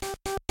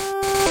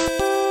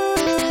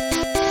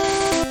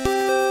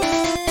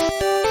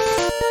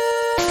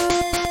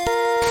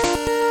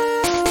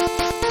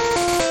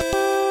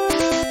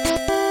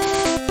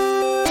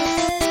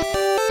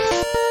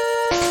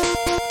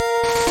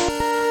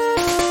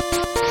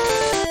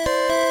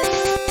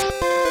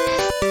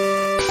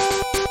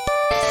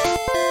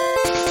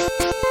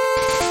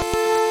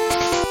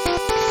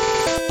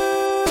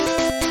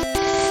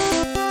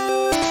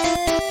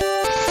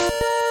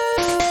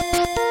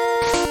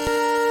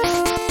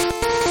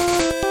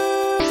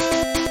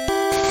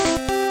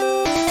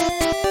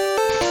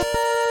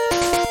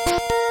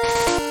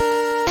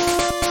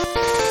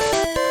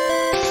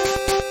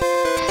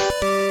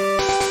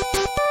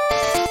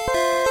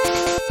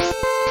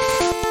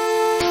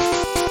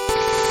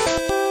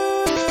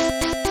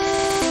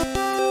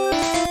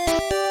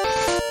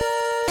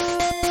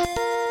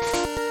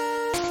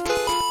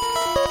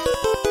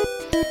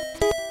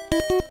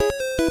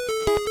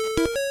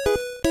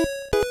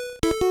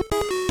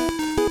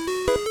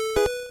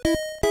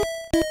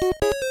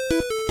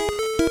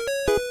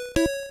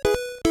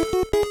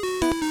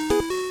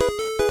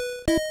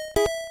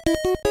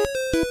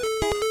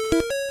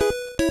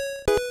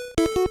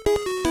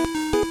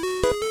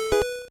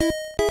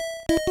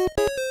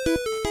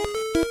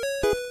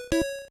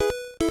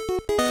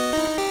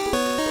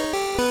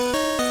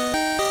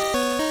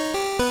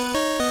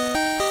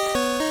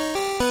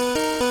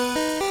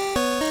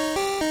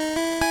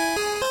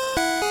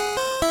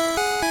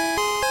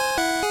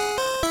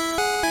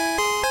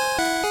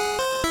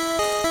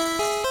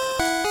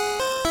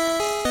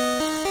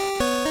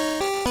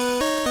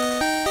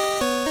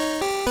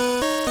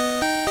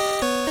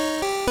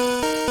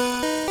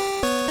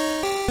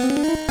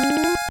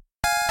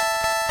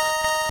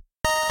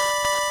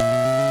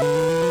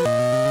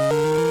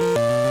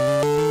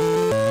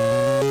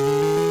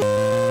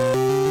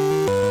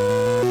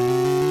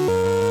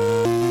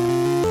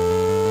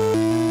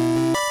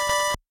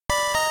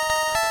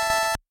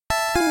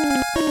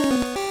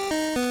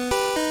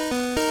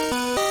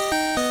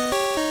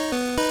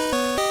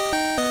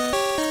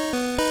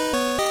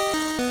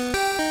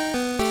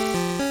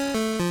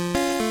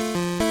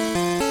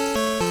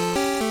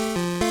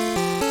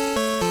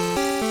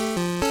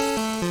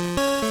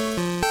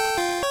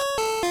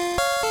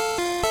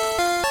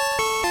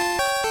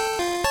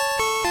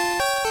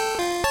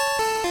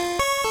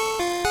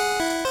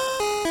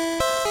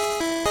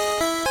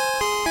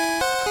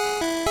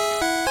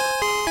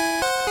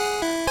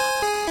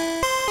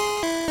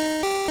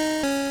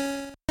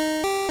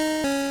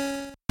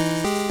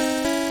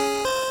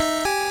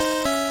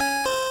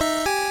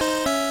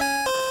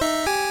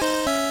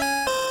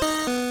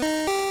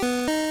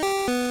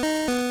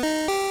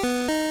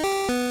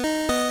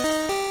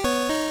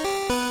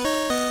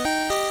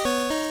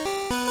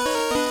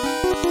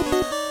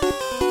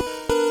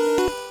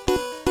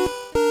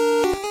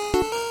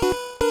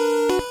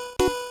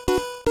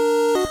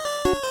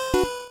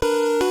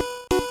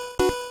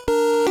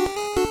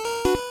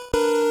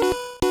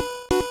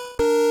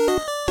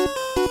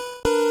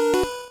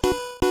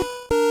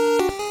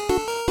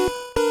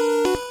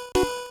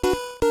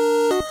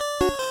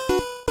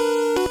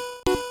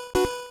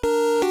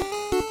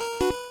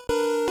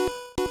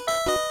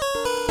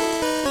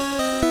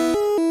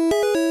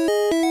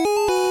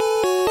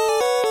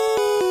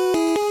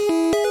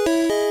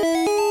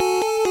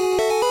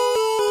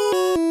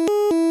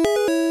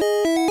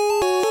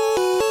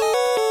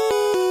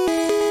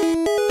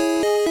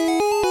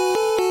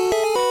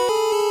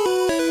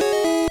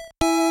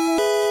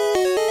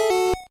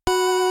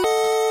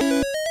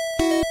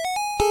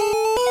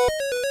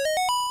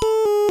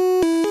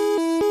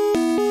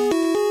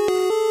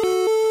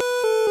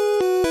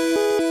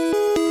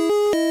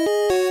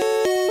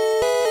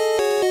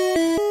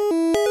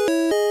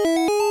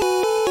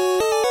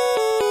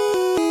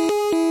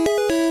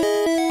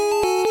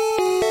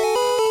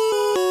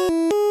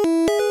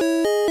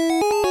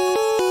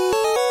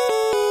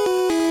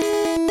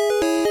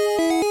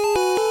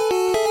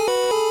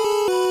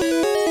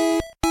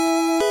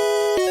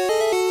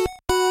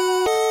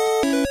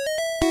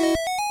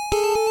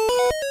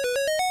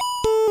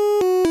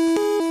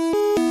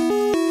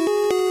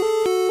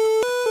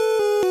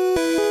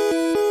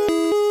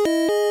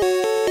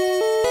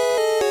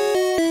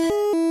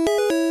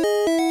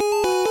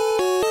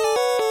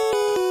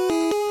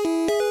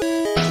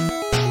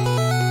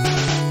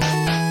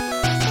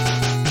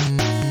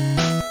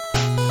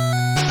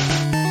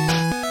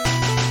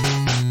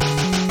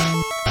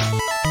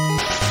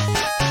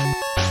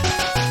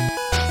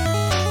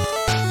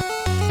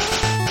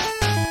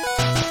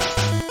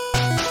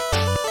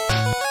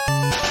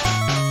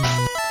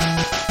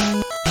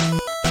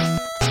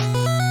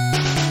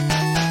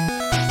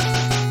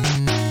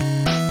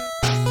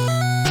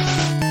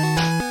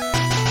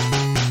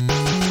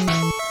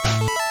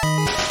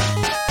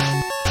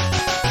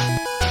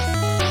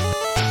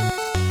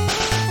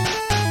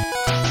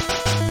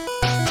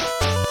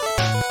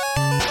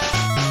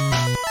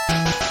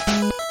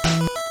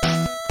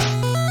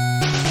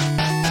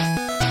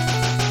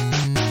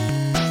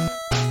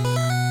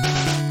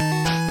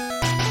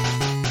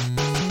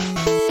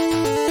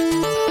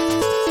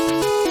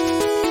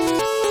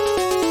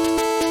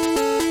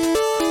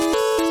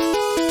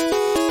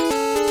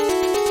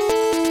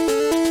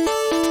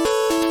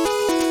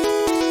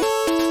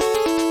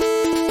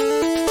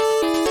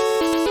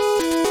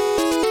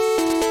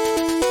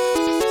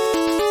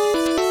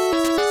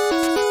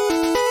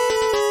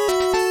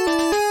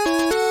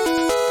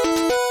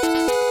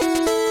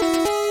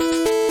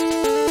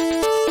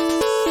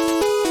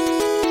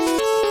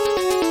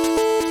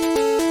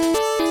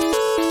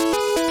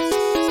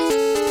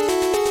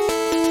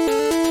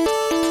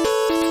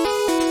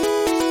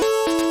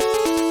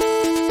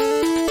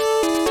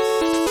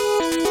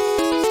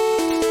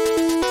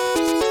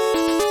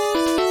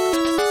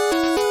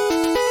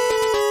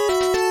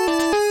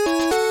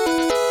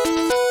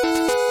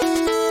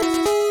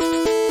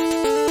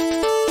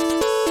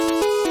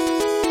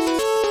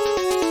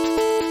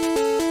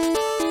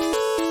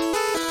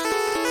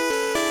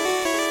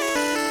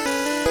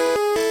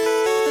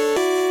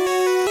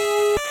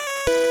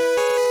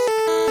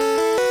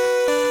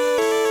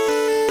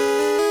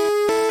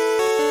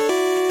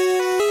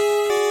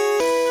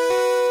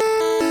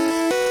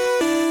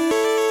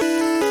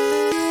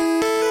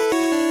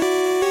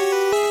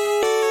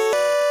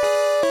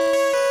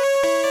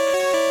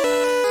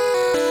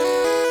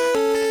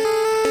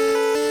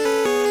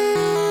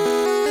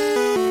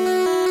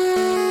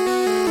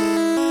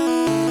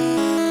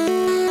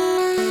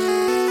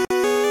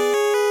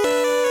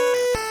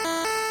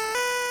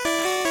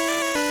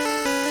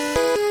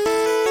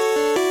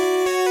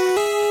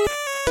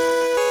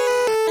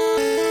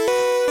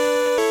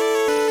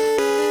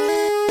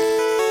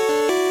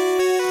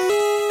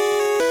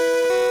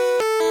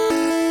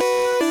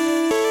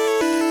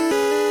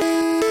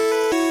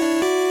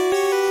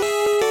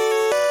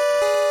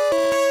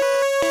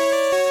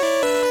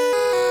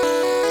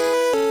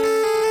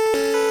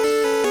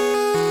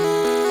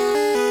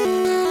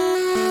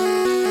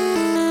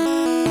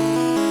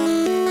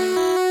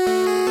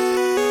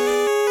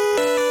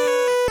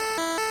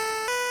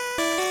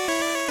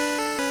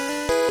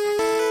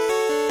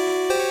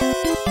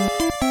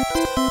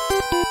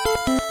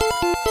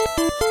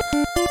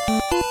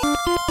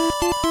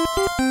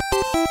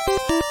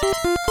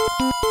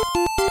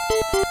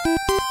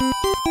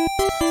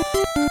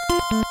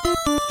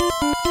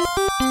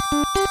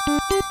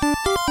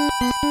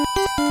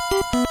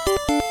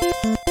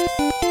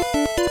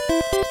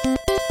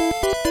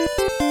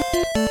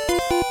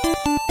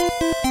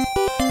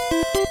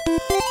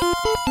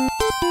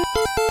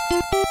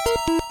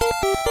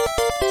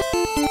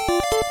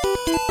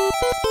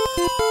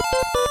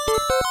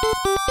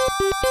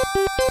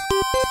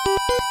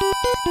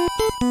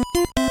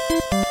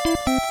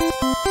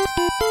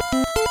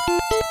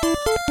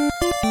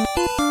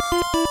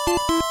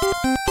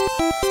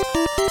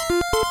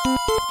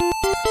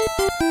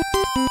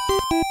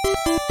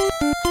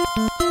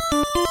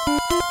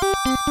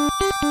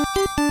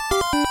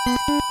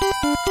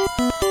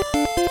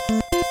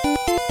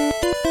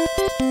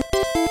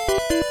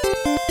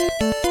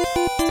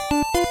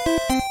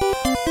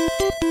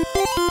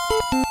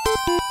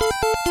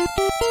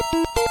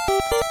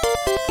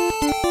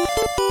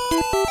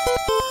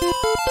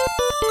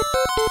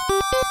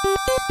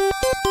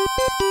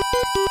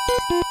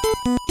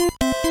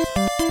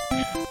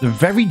 The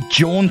very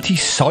jaunty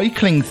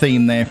cycling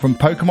theme there from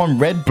Pokemon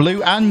Red,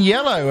 Blue and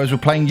Yellow, as we're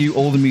playing you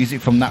all the music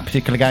from that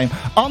particular game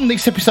on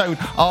this episode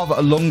of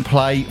Long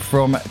Play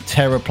from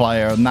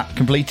TerraPlayer. And that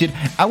completed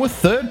our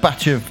third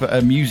batch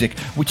of music,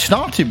 which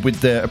started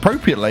with the,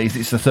 appropriately,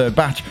 it's the third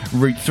batch,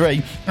 Route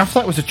 3. After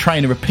that was A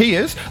Trainer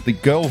Appears, the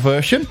girl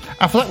version.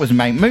 After that was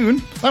Mount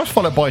Moon. That was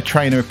followed by A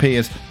Trainer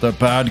Appears, the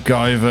bad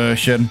guy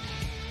version.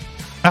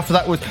 After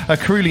that was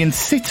Cerulean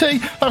City.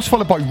 That was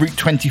followed by Route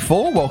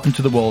 24, Welcome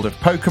to the World of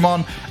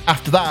Pokemon.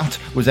 After that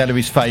was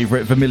Ellery's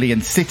favourite, Vermilion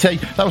City.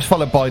 That was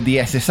followed by the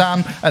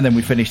SSN. And then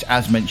we finished,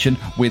 as mentioned,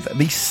 with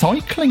the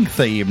cycling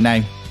theme.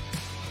 Now,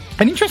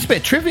 an interesting bit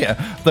of trivia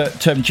that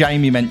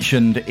Jamie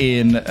mentioned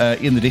in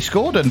the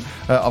Discord, and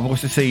I've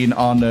also seen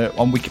on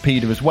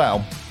Wikipedia as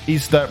well,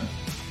 is that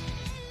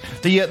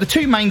the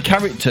two main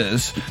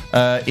characters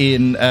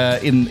in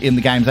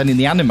the games and in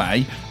the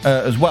anime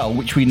as well,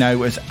 which we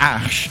know as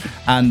Ash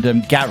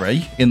and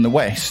Gary in the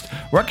West,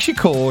 were actually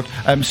called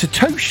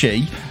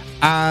Satoshi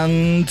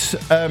and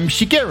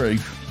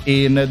Shigeru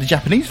in the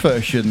Japanese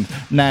version.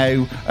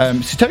 Now,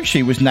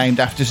 Satoshi was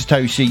named after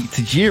Satoshi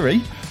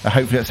Tajiri.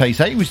 Hopefully that's how you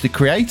say it. He was the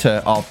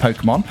creator of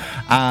Pokemon.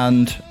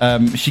 And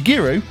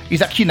Shigeru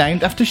is actually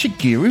named after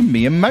Shigeru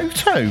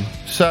Miyamoto.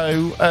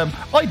 So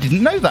I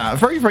didn't know that.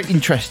 Very, very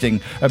interesting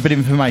bit of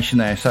information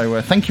there.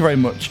 So thank you very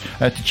much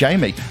to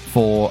Jamie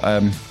for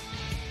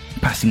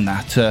passing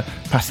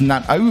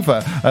that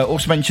over.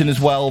 Also mentioned as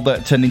well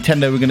that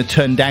Nintendo were going to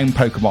turn down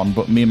Pokemon,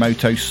 but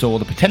Miyamoto saw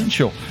the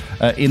potential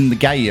in the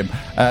game.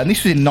 And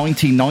this was in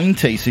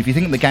 1990. So if you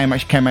think the game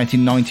actually came out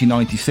in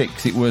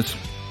 1996, it was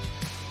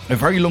a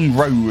very long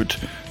road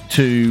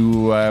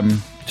to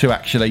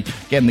actually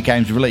getting the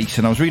game's release.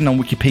 And I was reading on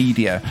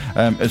Wikipedia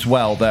as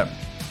well that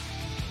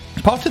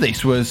part of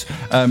this was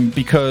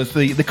because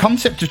the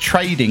concept of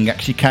trading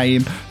actually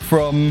came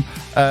from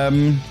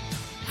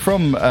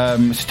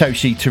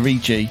Satoshi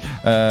Tajiri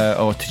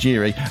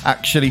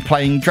actually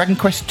playing Dragon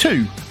Quest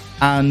II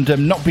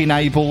and not being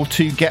able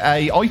to get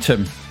a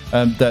item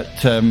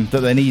that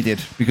they needed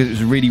because it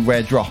was a really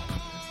rare drop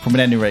from an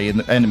enemy.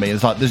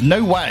 It's like there's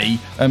no way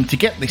to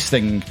get this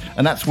thing,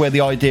 and that's where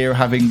the idea of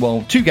having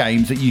two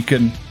games that you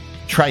can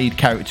trade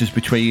characters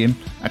between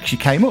actually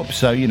came up.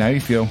 So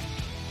if your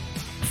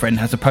friend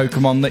has a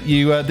Pokemon that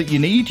you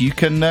need, you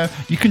can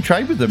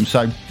trade with them.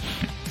 So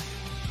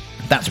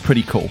that's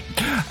pretty cool.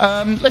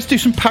 Let's do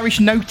some parish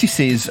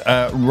notices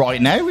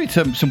right now. It's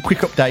some quick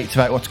updates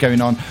about what's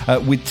going on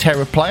with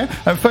TerraPlayer.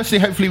 Firstly,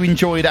 hopefully you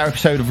enjoyed our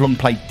episode of Long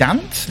Play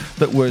Dance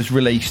that was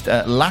released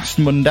last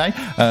Monday,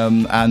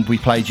 and we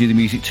played you the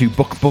music to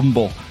Buck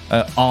Bumble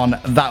on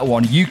that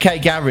one.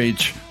 UK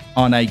Garage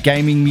on a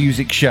gaming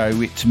music show.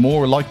 It's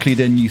more likely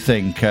than you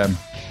think.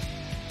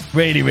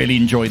 Really, really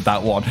enjoyed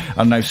that one.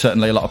 I know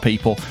certainly a lot of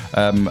people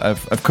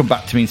have come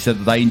back to me and said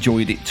that they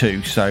enjoyed it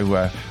too.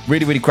 So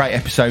really, really great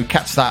episode.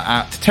 Catch that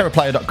at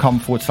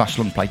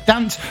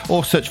terraplayer.com/longplaydance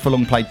or search for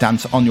Long Play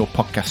Dance on your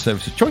podcast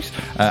service of choice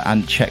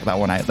and check that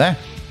one out there.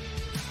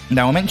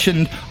 Now, I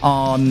mentioned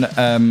on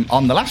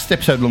the last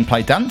episode of Long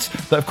Play Dance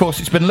that, of course,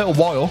 it's been a little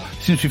while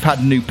since we've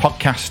had new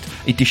podcast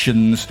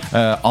editions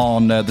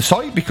on the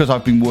site because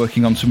I've been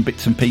working on some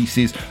bits and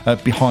pieces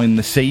behind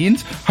the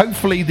scenes.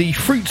 Hopefully, the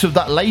fruits of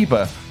that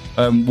labour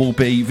will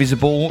be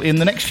visible in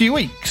the next few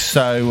weeks.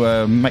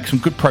 So make some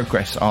good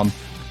progress on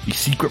the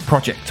secret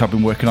project I've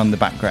been working on in the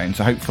background.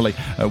 So hopefully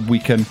we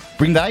can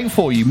bring that out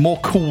for you. More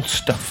cool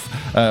stuff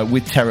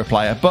with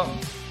TerraPlayer. But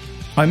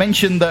I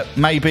mentioned that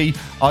maybe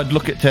I'd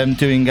look at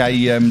doing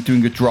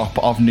a drop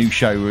of new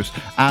shows,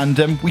 and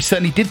we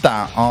certainly did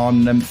that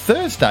on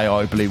Thursday,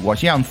 I believe it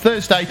was. Yeah, on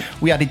Thursday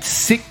we added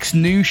 6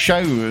 new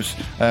shows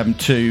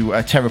to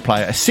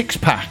TerraPlayer, a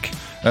 6-pack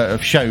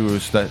of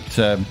shows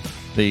that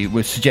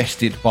was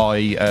suggested by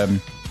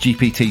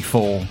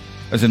GPT-4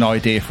 as an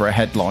idea for a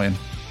headline.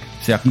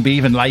 See, I can be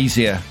even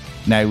lazier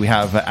now we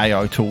have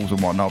AI tools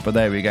and whatnot, but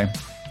there we go.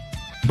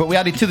 But we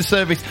added to the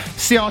service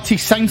CRT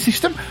Sound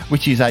System,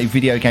 which is a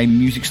video game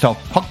music style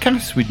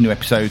podcast with new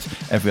episodes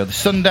every other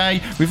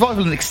Sunday.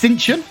 Revival and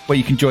Extinction, where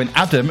you can join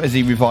Adam as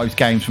he revives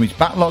games from his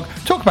backlog,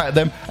 talk about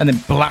them, and then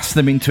blast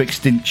them into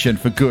extinction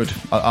for good.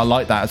 I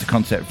like that as a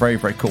concept. Very,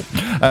 very cool.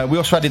 We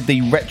also added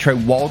the Retro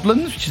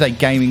Wildlands, which is a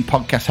gaming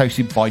podcast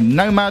hosted by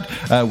Nomad,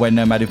 where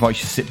Nomad invites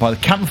you to sit by the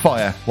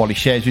campfire while he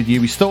shares with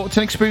you his thoughts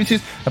and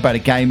experiences about a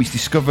game he's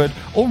discovered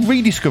or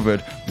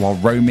rediscovered while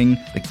roaming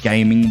the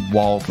gaming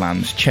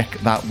wildlands. Check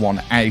that that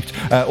one out.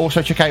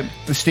 Also, check out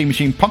the Steam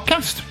Machine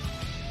podcast,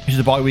 which is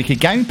a bi-weekly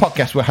gaming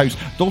podcast where hosts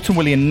Dalton,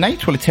 Willie and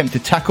Nate will attempt to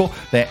tackle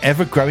their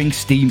ever-growing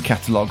Steam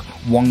catalogue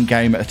one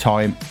game at a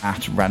time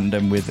at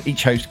random, with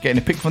each host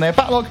getting a pick from their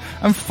backlog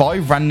and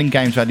 5 random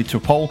games added to a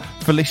poll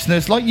for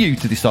listeners like you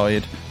to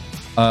decide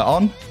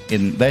on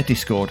in their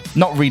Discord.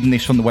 Not reading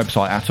this from the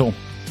website at all.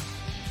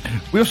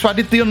 We also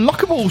added the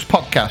Unlockables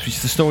podcast, which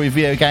is the story of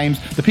video games,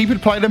 the people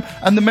who play them,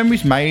 and the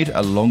memories made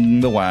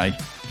along the way.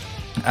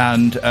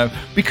 And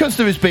because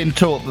there has been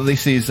talk that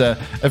this is a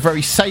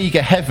very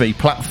Sega-heavy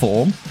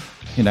platform,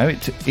 you know,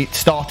 it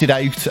started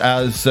out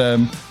as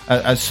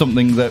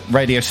something that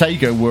Radio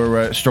Sega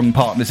were strong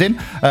partners in.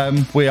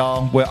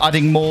 We're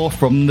adding more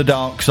from the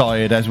dark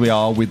side, as we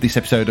are with this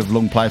episode of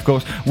Long Play, of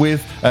course,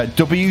 with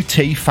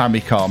WT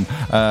Famicom,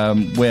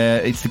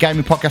 where it's the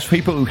gaming podcast for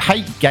people who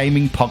hate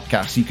gaming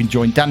podcasts. You can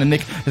join Dan and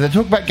Nick as they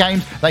talk about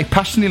games they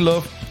passionately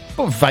love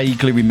but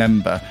vaguely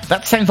remember.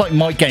 That sounds like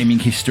my gaming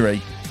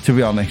history, to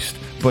be honest.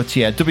 But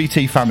yeah,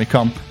 WT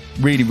Famicom,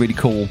 really, really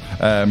cool.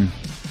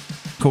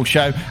 Cool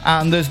show,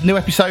 and there's new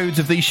episodes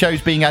of these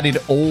shows being added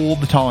all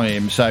the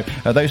time. So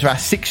those are our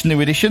 6 new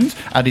additions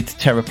added to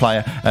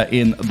TerraPlayer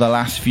in the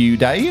last few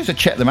days. So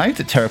check them out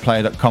at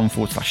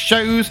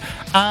terraplayer.com/shows.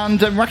 And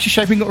we're actually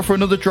shaping up for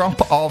another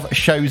drop of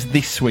shows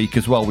this week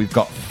as well. We've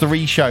got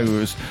 3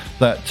 shows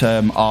that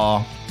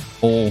are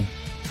all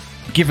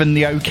given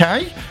the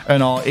okay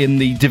and are in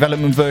the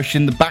development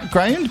version in the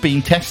background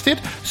being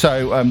tested,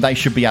 so they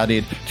should be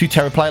added to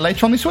TerraPlayer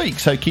later on this week.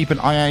 So keep an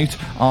eye out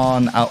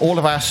on all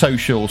of our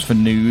socials for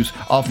news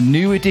of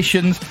new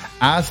editions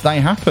as they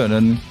happen.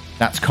 And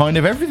that's kind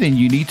of everything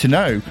you need to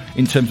know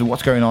in terms of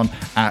what's going on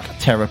at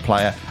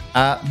TerraPlayer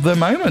at the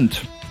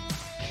moment.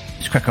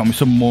 Let's crack on with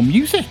some more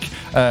music,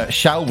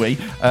 shall we?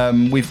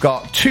 We've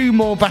got 2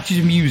 more batches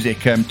of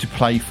music to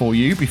play for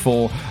you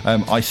before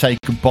I say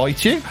goodbye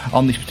to you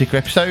on this particular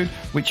episode,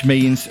 which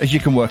means, as you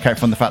can work out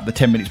from the fact the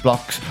 10 minutes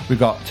blocks, we've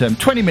got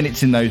 20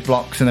 minutes in those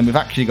blocks, and then we've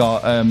actually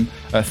got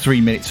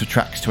 3 minutes of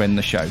tracks to end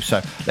the show.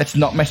 So let's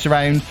not mess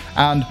around.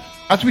 And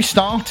as we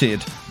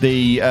started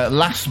the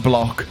last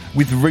block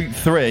with Route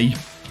 3,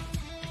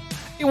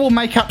 it will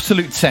make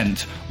absolute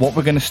sense what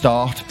we're going to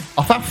start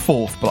off our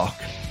 4th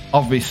block.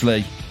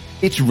 Obviously,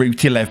 it's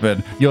Route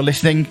 11. You're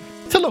listening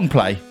to Long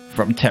Play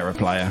from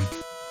TerraPlayer.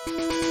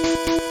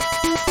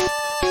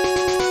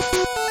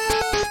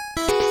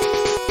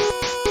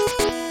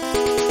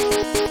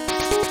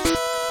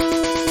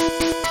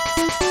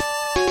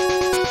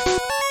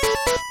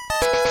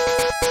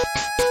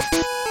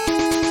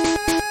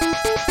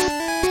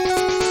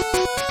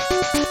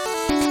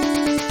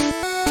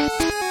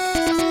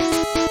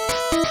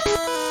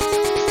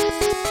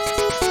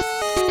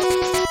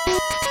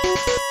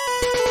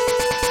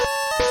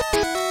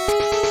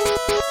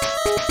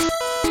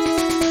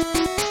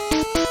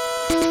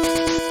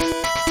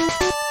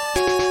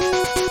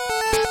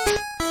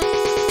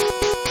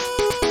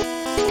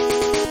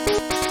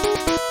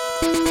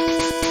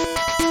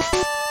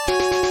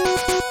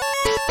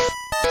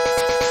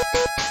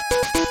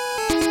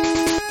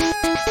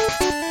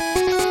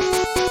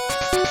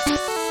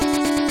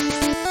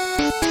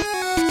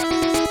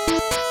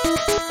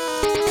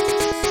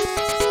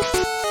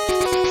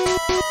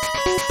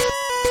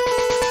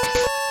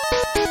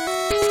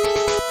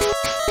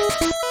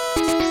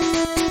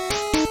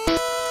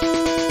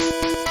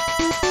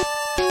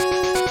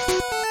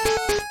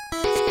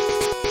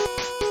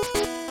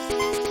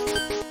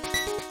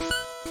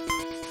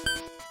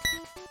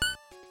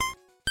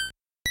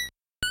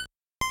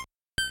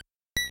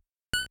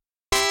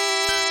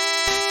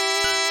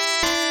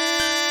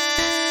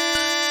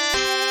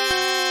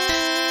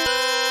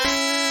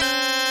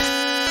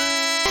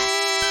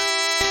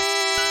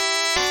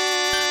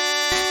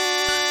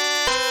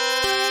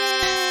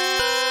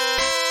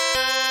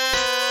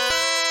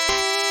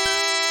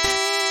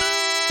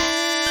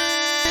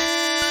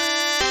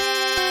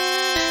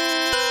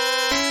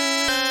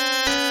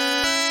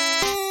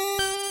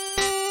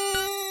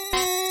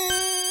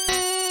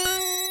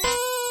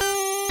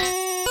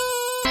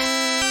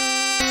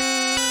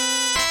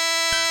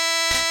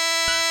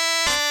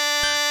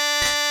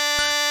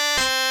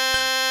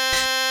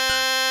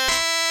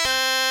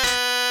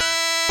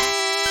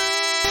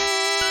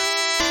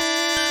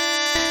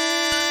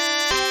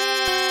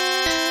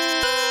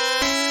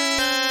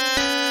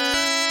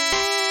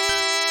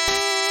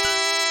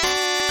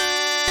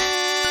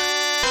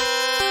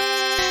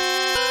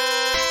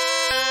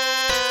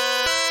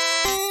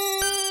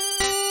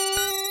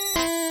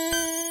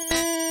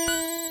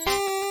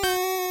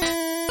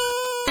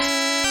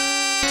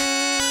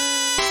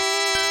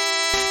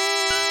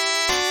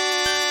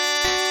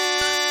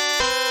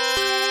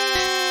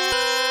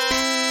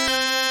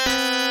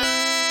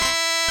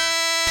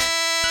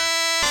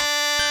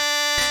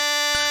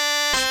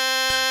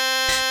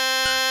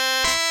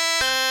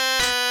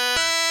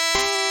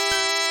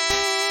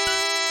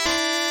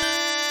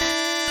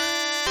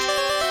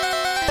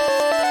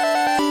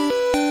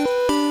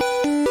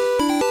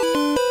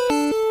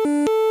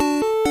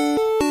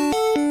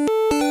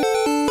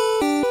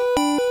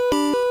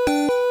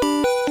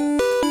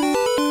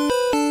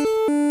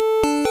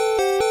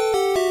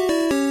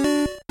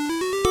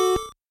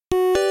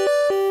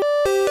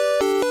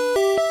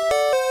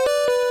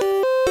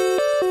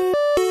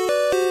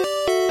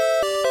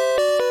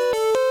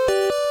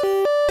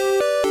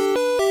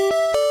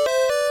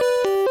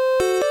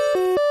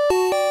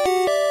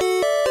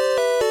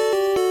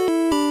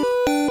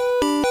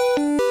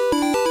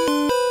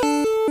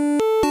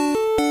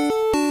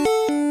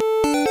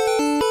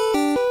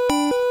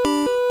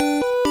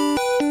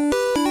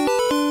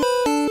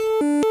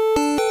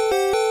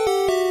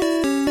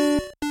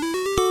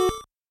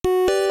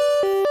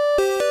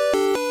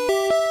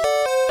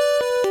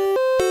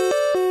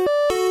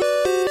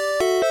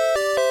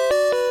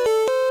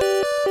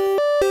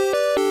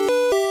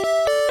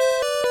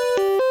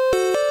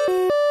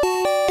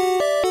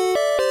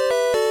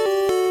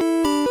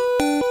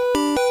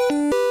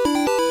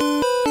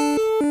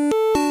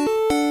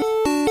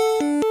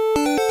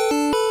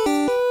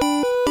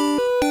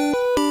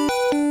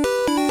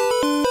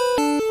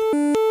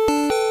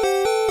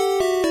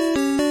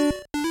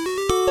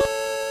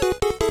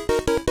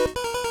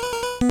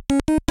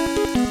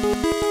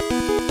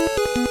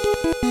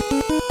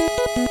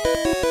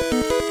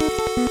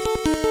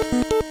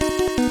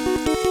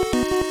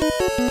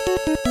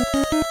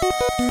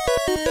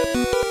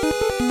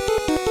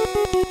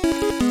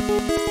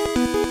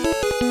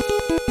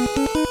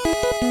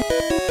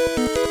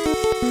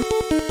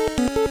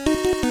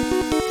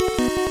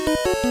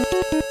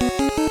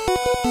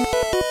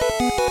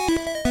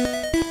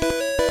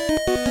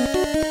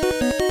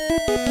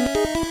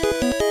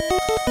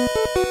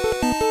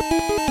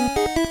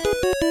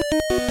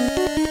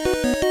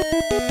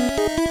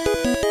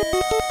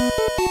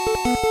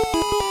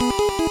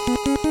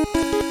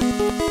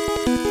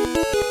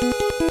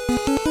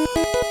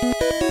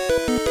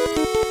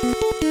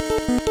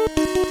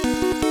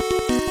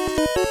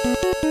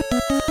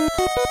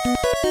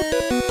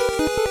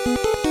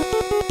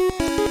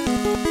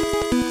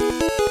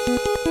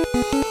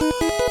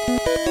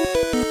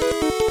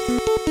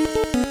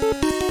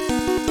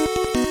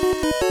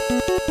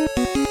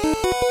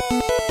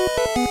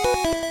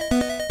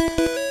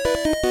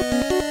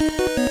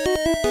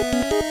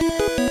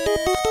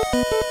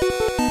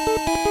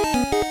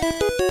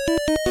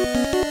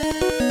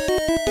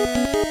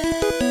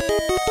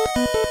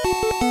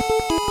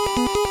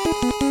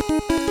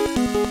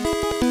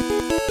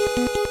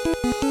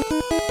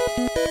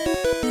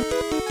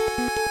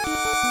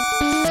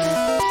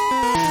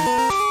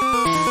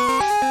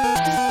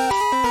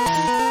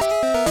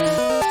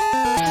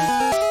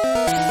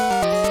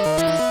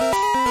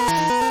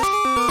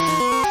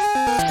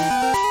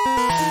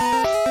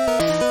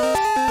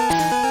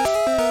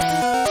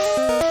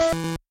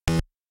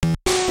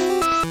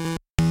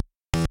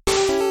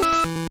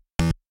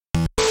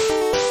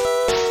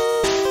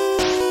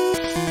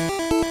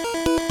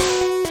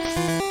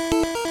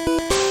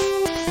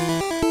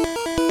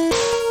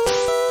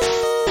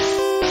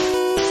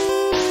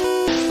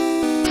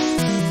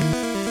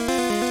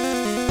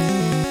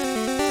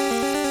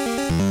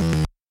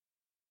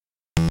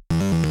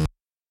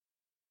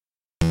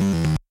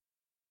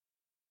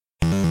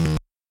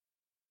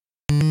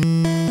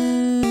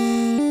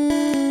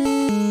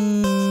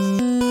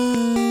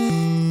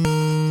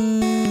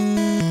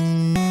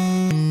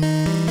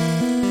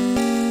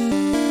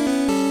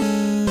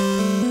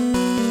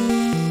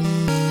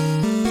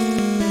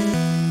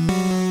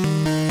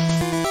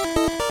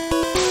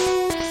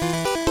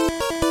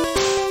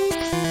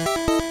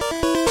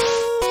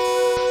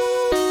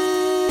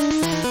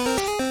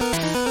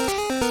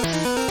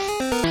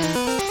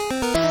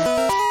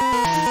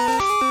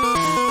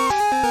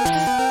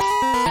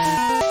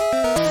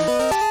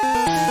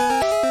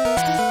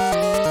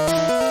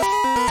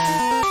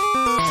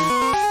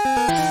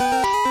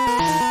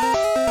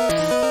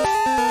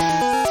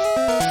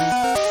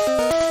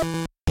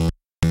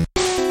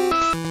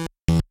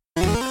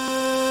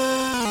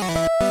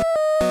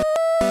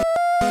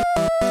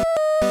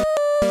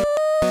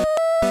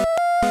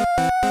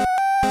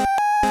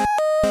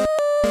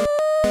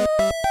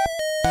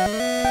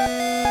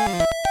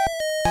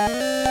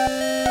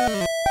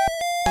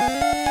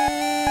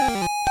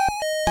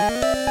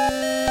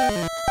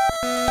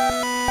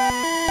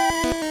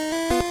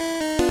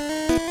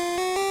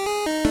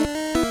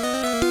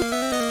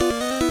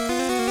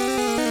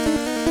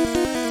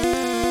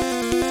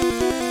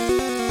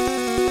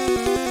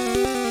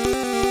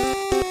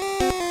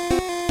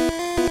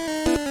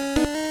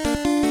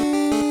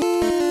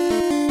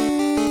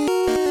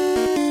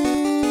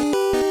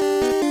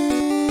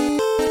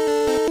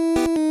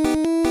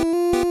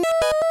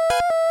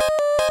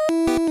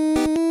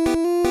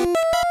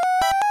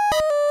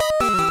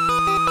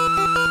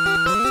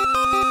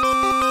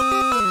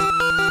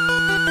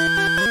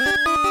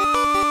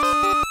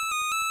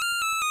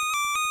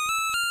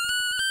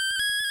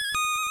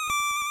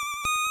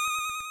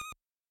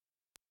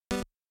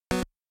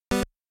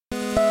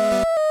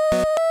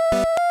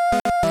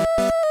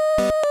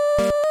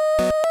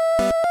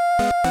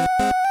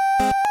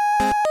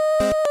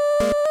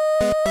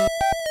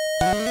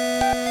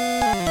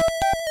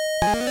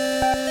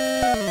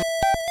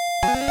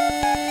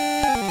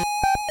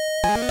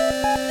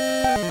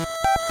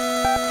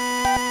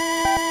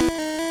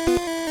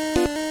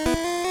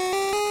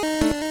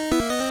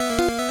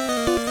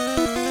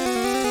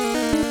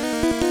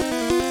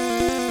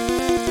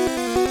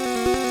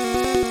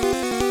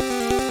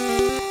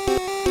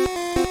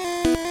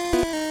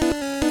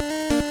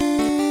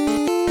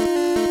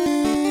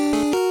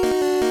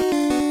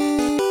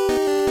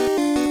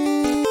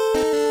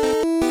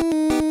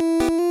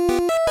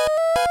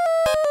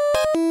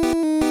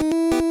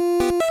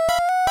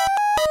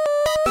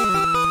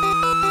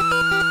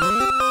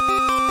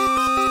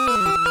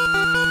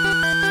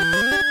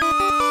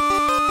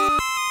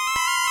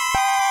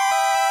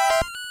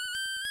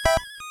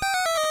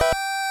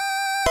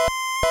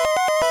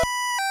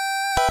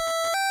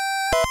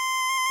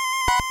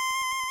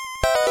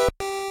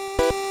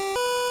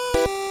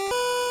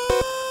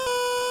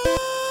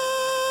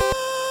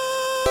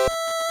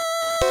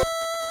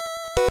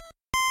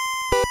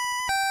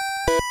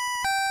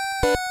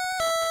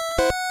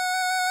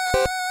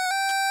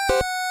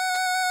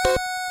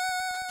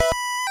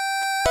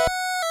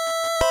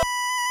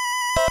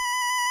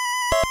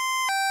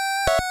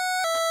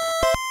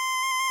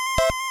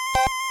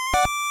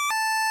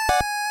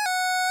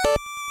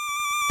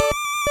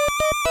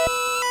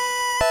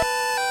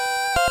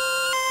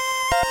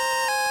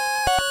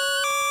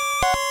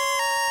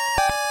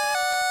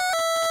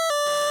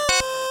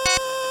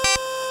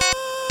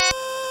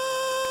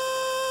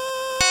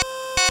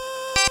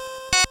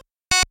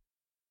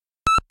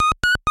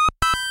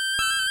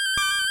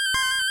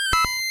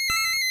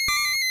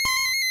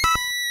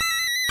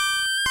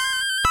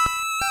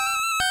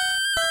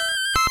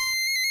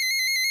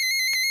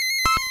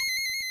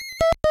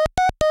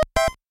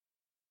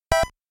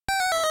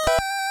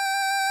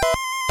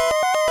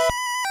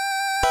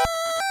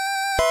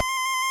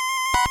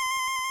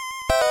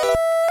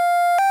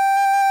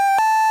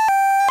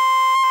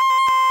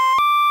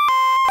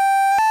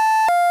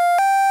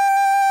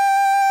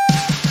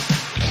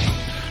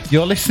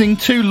 You're listening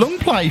to Long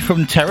Play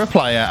from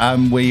TerraPlayer,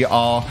 and we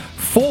are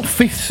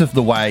 4/5 of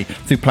the way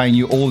through playing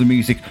you all the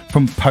music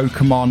from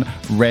Pokémon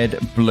Red,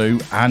 Blue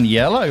and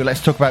Yellow.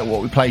 Let's talk about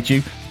what we played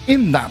you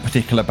in that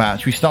particular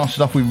batch. We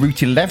started off with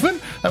Route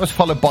 11. That was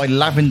followed by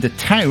Lavender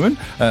Town.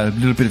 A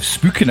little bit of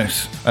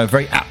spookiness,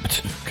 very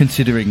apt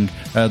considering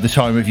the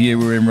time of year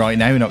we're in right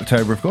now, in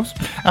October, of course.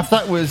 After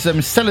that was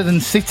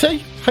Celadon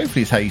City.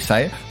 Hopefully is how you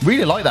say it.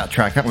 Really like that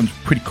track. That one's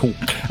pretty cool.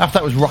 After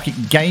that was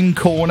Rocket Game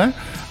Corner.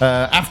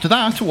 After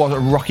that was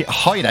Rocket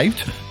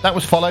Hideout. That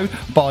was followed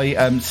by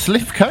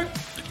Slivko.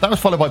 That was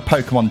followed by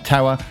Pokemon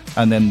Tower,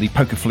 and then the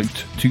Poker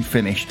Flute to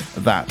finish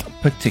that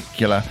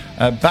particular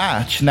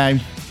batch. Now,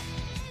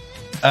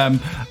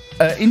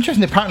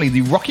 interesting, apparently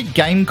the Rocket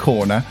Game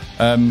Corner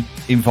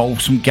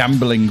involves some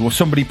gambling. Will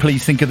somebody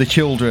please think of the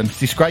children? It's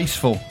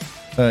disgraceful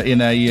in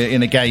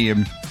a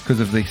game because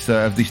of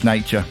this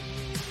nature.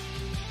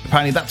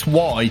 Apparently that's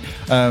why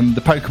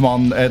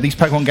these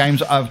Pokemon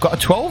games have got a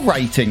 12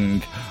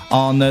 rating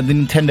on the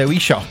Nintendo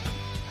eShop,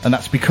 and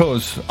that's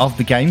because of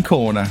the Game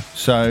Corner.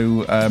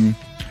 So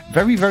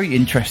very, very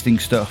interesting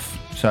stuff.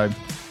 So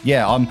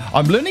yeah,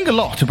 I'm learning a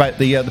lot about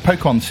the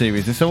Pokemon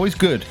series. It's always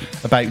good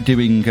about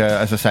doing,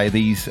 as I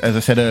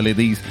said earlier,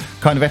 these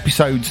kind of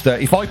episodes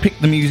that if I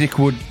picked the music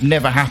would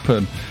never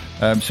happen.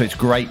 So it's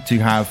great to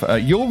have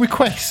your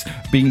requests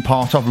being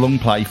part of Long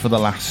Play for the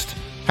last.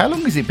 How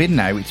long has it been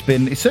now?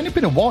 It's only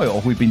been a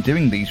while we've been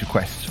doing these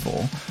requests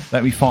for.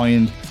 Let me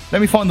find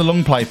the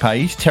Long Play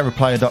page,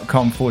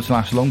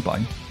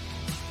 terraplayer.com/longplay.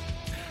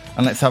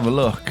 And let's have a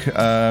look.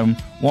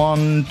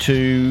 1,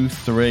 2,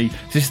 3.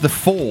 This is the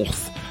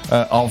fourth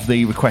of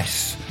the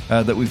requests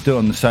that we've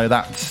done. So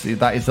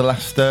that is the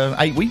last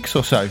 8 weeks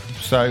or so.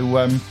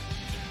 So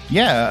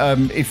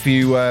if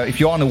you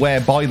aren't aware,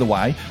 by the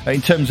way,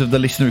 in terms of the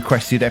listener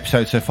requested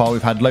episodes so far,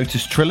 we've had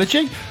Lotus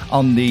Trilogy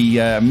on the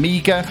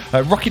Amiga,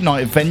 Rocket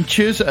Knight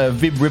Adventures,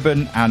 Vib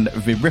Ribbon and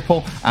Vib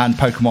Ripple, and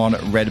Pokemon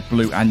Red,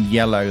 Blue and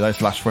Yellow.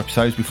 Those last 4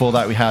 episodes. Before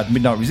that we had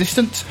Midnight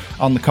Resistance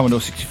on the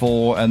Commodore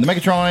 64 and the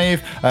Mega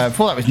Drive.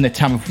 Before that was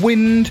Netam of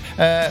Wind.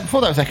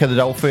 Before that was Echo the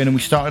Dolphin, and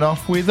we started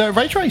off with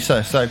Ray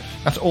Tracer. So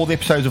that's all the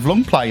episodes of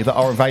Long Play that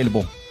are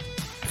available.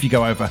 If you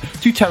go over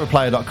to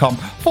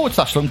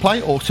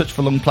terraplayer.com/longplay or search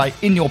for Long Play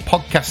in your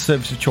podcast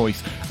service of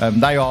choice,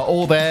 they are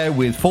all there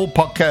with full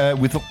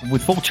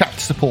with full chat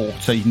support,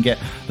 so you can get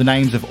the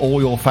names of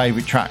all your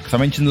favourite tracks. I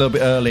mentioned a little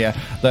bit earlier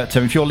that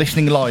if you're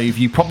listening live,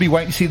 you probably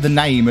won't see the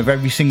name of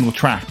every single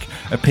track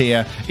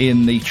appear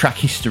in the track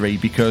history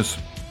because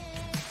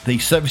the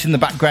service in the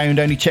background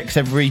only checks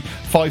every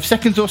 5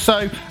 seconds or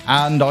so,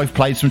 and I've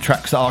played some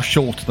tracks that are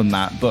shorter than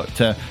that.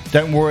 But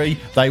don't worry,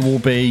 they will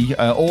be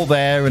all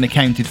there and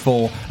accounted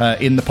for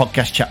in the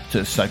podcast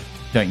chapters, so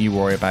don't you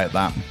worry about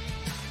that.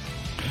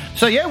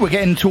 So yeah, we're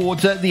getting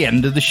towards the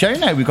end of the show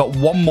now. We've got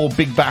one more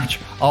big batch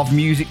of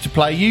music to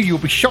play you. You'll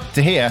be shocked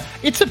to hear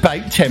it's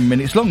about 10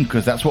 minutes long,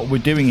 because that's what we're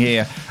doing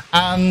here.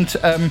 And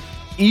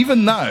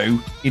even though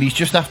it is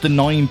just after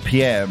 9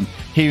 PM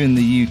here in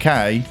the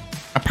UK,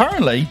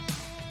 apparently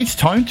it's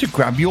time to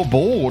grab your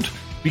board,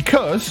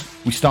 because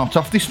we start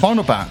off this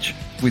final batch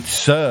with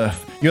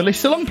Surf. You're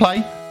listening to Long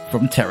Play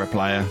from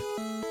TerraPlayer.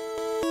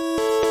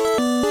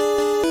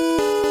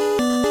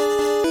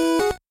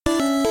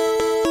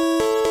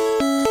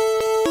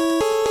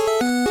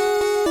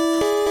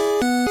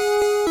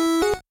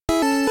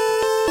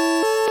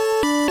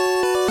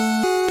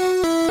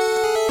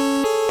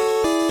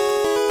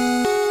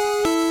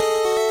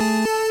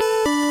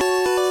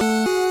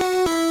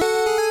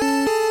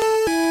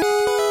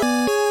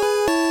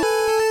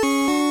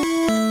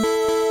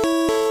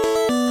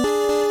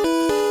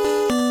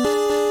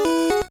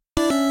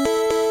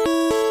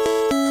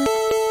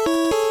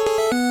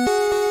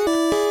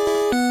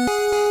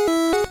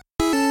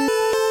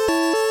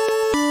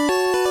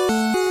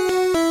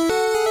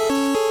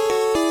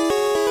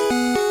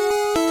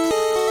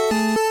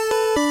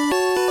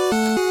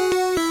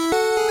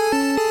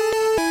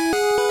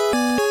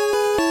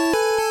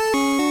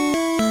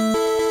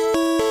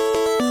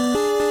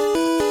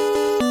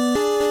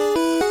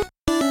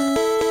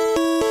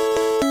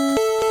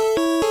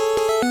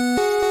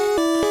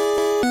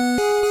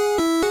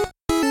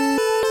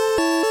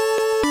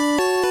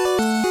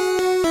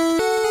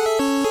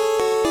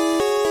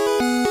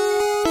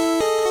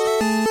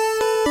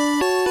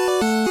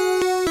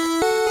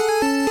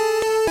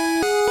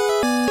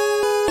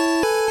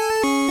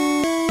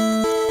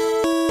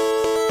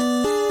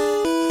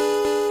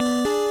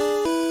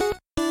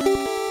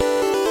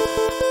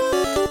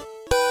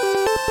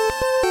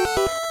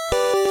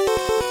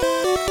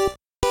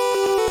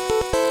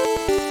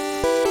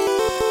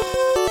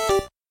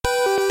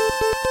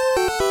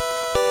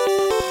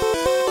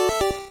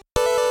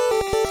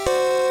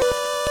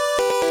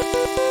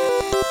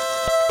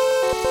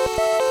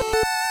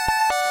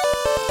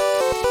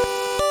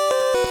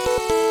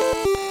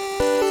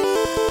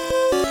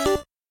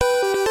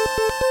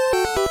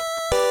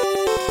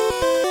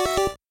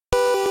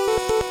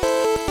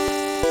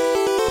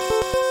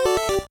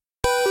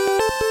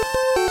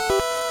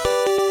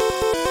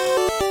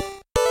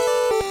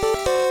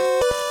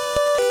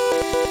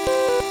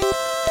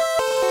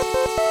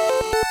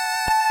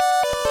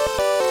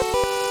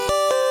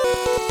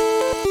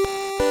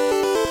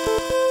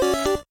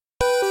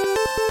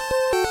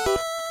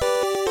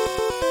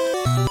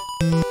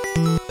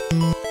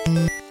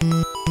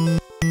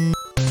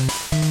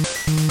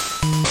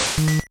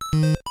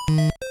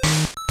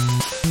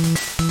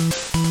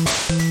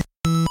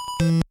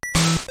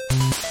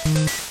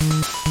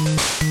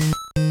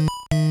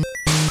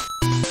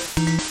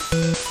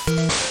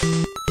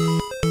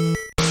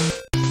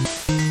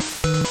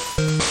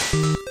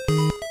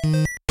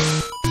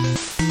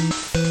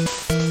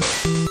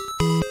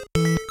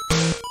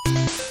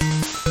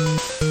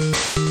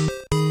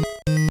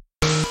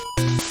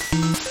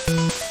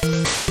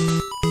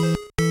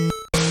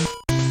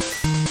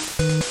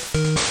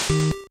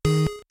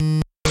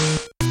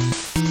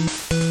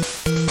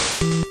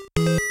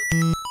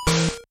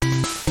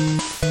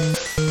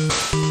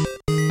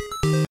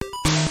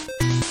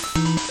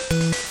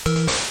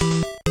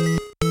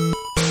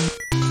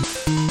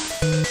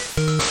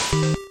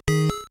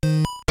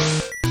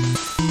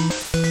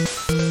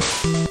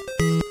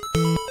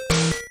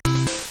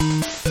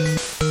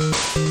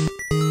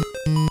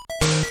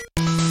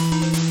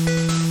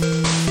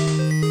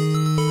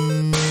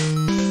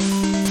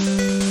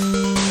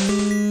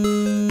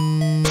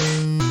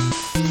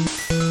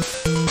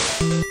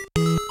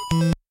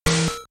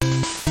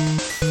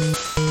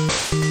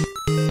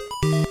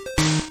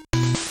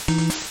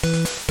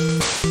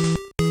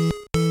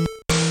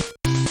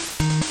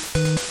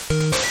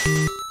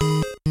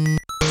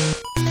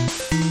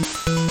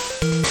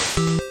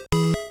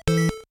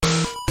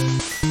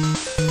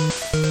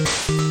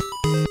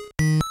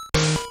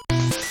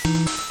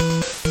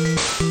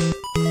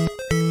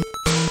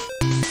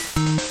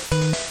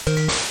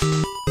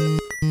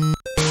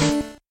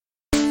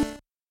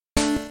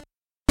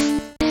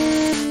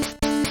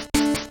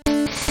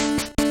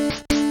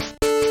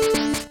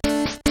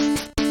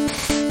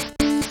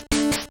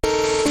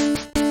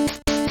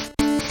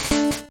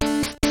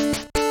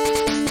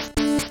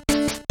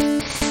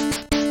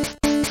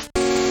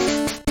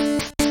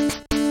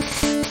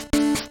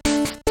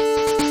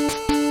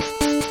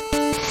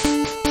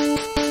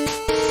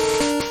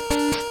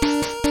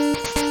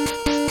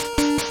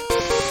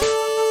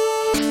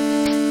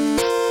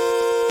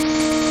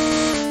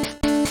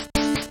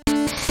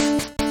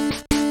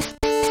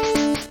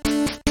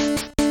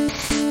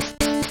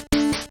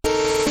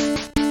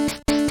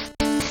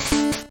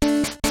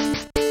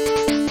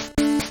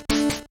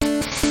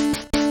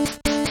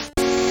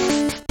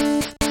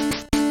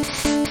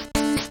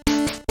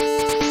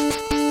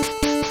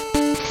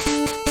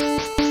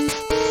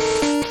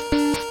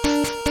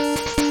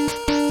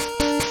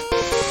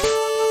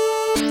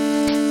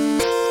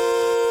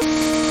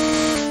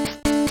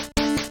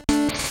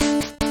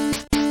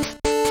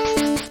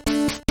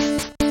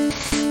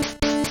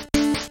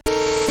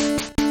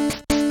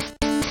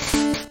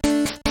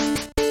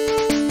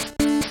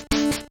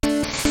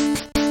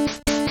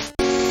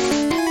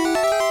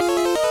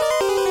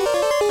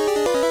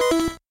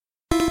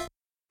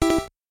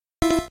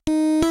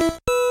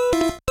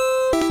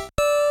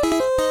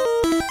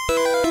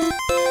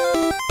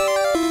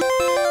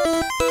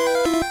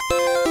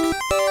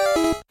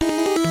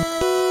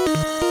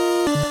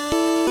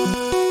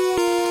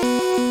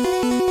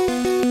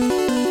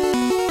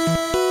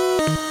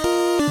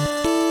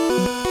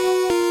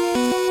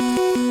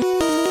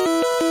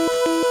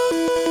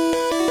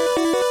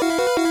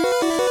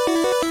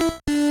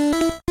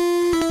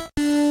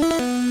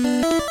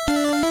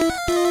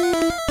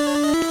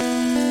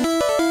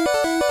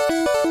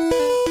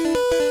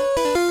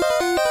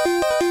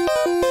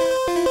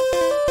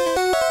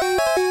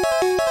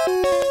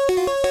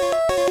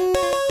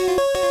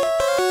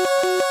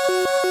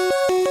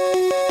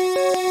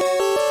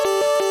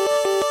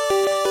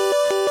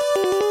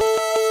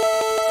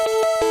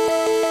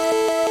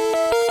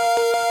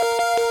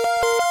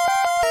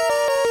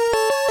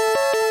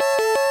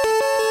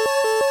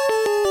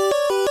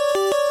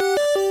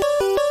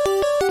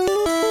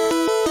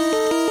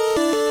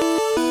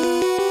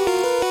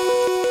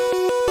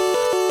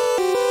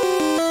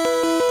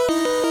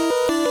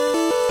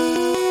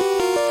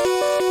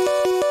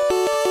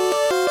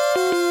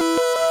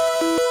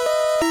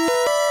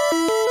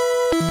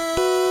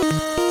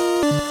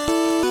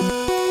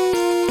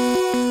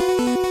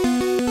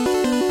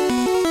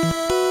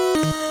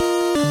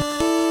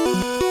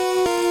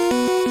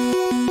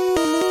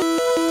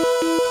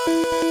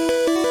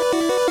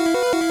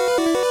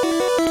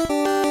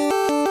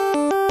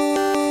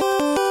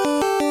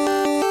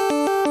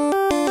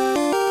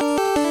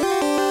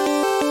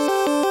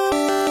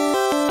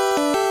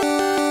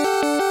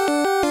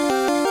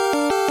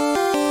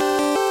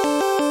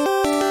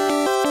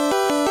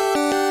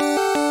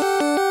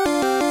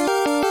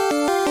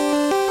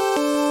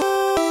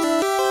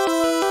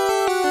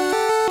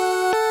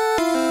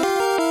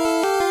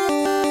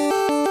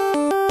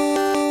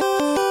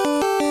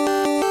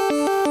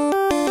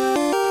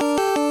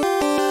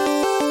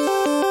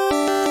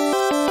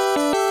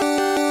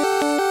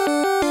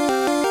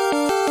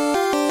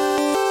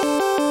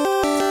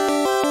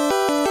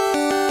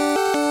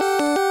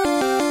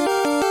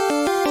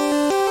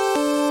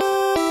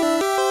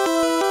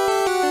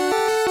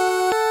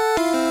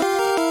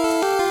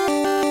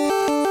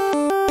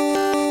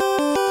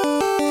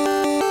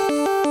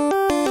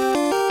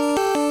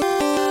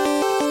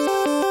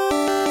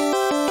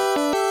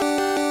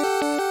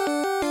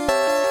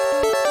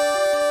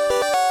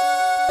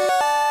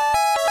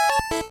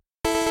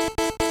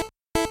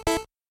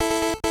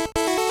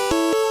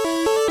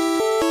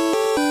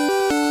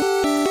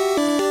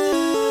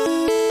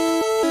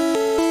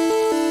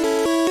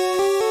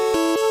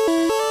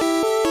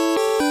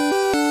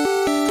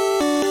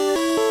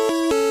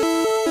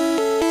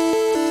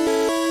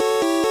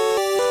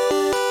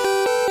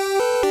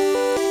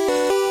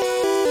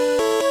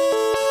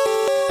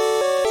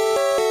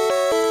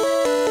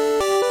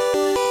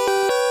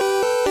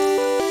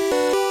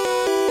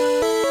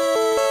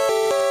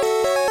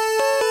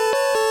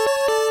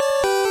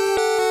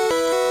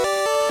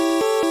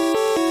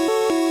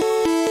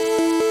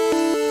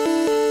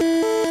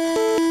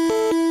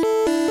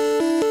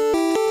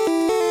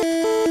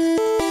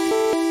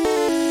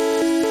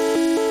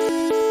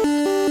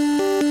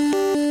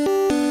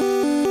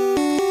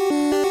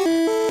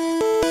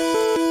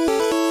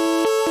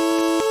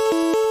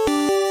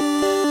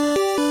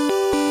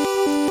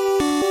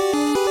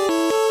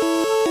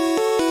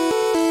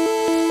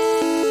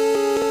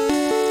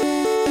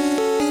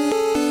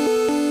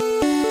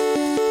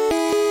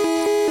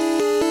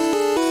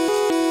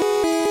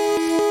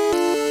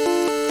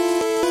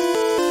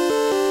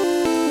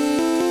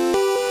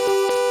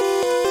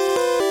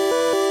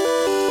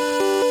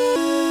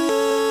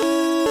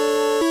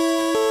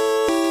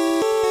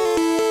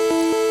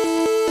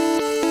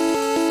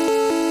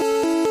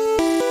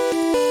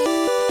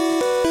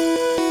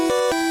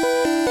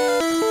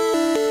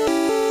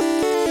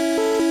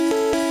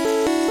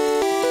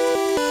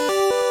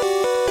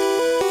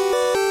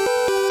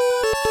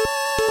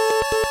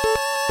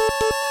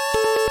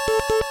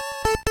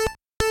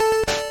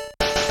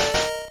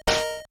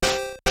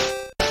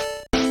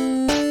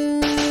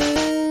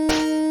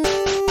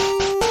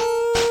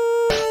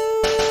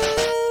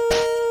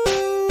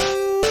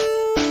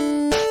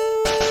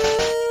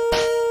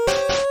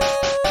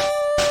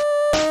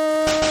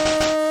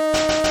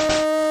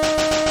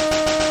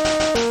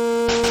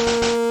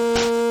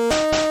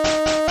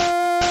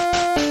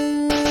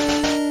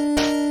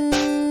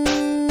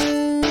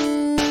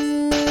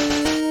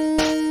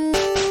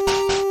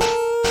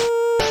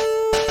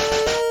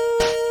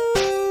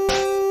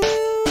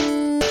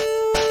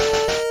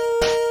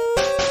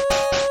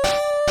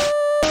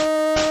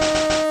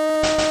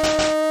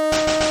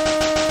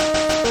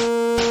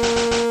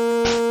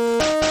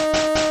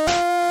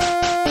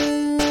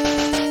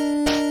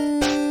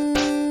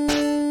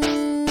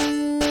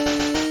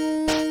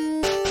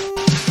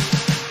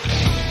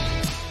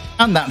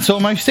 And that's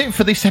almost it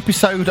for this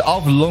episode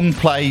of Long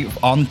Play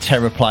on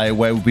TerraPlayer,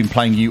 where we've been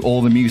playing you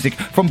all the music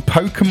from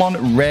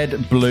Pokémon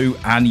Red, Blue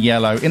and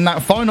Yellow. In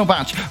that final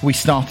batch, we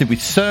started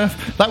with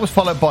Surf, that was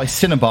followed by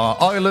Cinnabar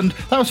Island,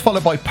 that was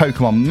followed by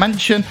Pokémon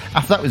Mansion,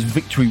 after that was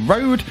Victory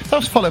Road, that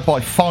was followed by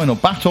Final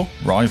Battle,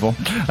 Rival,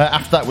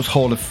 after that was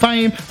Hall of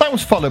Fame, that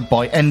was followed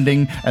by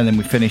Ending, and then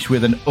we finished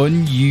with an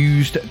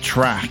unused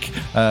track,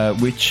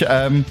 which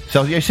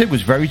Celsius said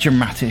was very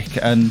dramatic,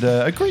 and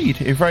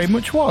agreed, it very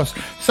much was.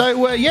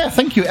 So,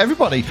 thank you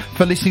everybody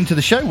for listening to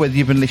the show, whether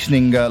you've been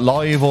listening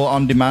live or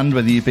on demand,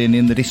 whether you've been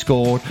in the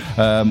Discord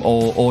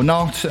or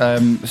not,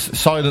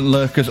 silent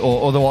lurkers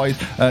or otherwise,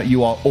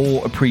 you are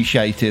all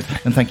appreciated,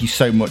 and thank you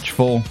so much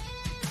for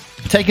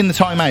taking the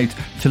time out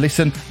to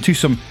listen to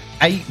some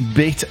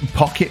 8-bit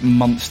Pocket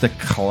Monster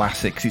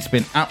classics. It's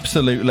been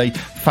absolutely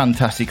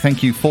fantastic.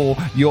 Thank you for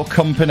your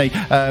company.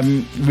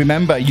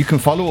 Remember, you can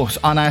follow us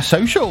on our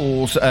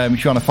socials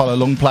if you want to follow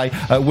Longplay.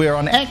 We're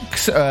on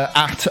X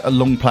at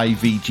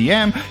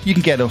LongplayVGM. You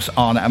can get us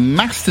on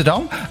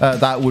Mastodon.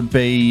 That would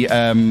be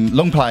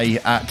Longplay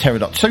at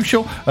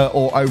Terra.social,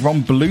 or over on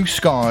Blue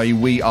Sky,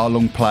 we are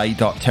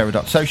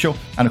longplay.terra.social.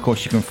 And of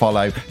course, you can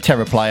follow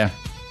TerraPlayer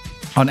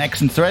on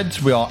X and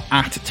Threads. We are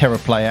at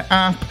TerraPlayer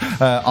app.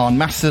 On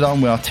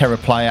Mastodon, we are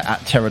TerraPlayer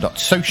at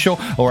Terra.social,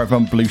 or over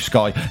on Blue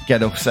Sky,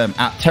 get us at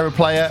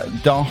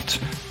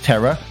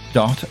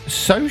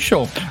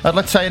TerraPlayer.terra.social. I'd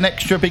like to say an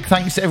extra big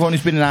thanks to everyone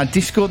who's been in our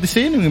Discord this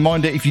evening.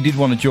 Reminder, if you did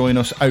want to join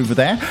us over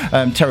there,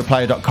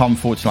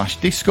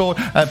 terraplayer.com/Discord.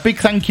 Big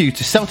thank you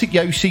to Celtic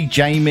Yoshi,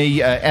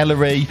 Jamie,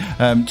 Ellery,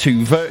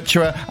 to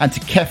Virtua and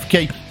to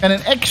Kefki, and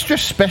an extra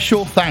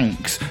special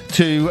thanks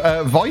to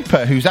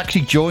Viper, who's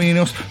actually joining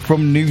us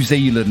from New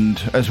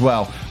Zealand as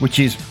well, which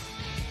is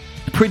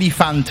pretty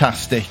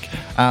fantastic.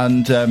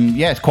 And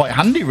it's quite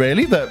handy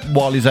really that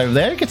while he's over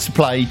there he gets to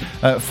play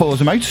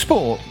Forza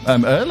Motorsport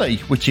early,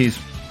 which is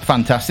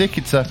fantastic.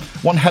 It's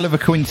one hell of a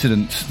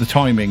coincidence, the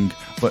timing,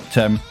 but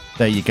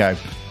there you go.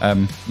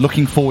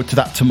 Looking forward to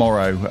that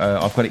tomorrow.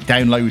 I've got it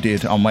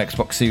downloaded on my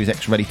Xbox Series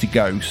X ready to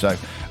go, so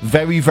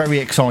very, very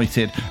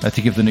excited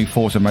to give the new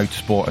Forza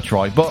Motorsport a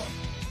try. But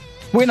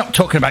we're not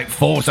talking about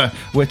Forza,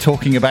 we're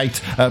talking about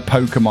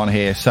Pokemon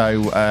here.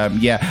 So,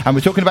 and we're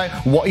talking about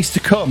what is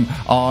to come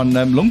on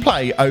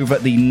Longplay over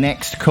the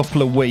next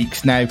couple of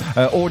weeks. Now,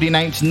 already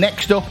announced,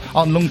 next up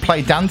on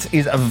Longplay Dance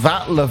is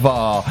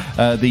Vatlavar,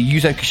 the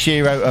Yuzo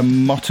Koshiro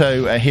and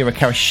Moto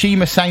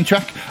Hirokarashima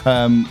soundtrack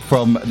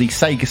from the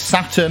Sega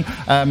Saturn.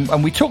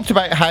 And we talked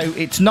about how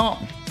it's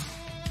not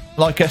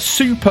like a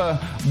super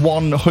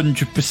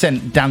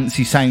 100%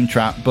 dancey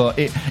soundtrack, but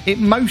it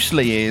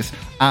mostly is.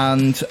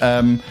 And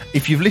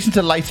if you've listened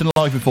to Late and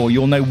Live before,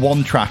 you'll know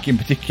one track in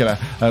particular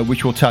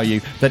which will tell you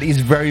that is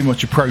very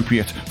much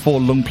appropriate for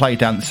Long Play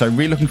Dance. So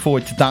really looking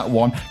forward to that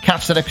one.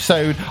 Catch that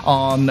episode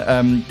on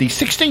the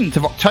 16th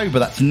of October.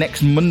 That's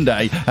next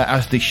Monday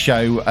as this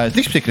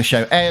particular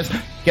show airs.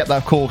 Get that,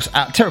 of course,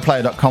 at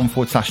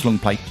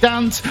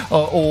terraplayer.com/longplaydance,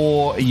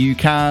 or you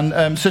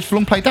can search for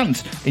Long Play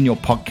Dance in your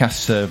podcast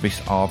service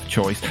of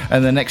choice.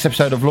 And the next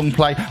episode of Long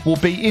Play will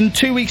be in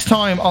 2 weeks'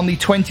 time on the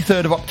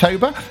 23rd of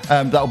October.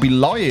 That'll be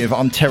live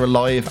on Terra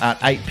Live at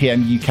 8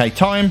 p.m. UK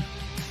time.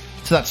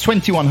 So that's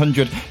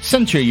 2100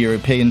 Central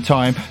European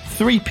time,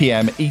 3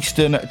 p.m.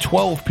 Eastern,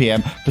 12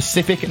 p.m.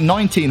 Pacific,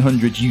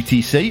 1900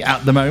 UTC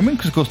at the moment,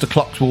 because of course the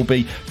clocks will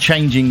be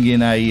changing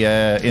in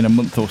a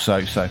month or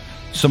so. So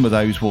some of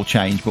those will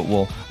change, but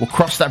we'll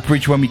cross that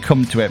bridge when we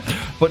come to it.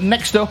 But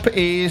next up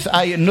is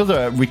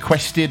another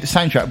requested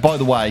soundtrack. By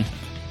the way,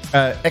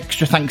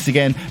 extra thanks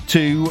again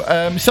to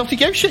Celtic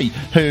Yoshi,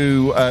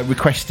 who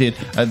requested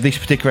this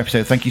particular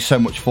episode. Thank you so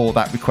much for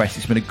that request.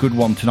 It's been a good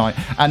one tonight.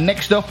 And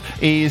next up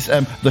is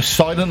the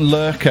Silent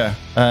Lurker,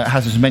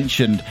 has us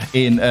mentioned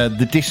in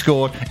the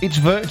Discord. It's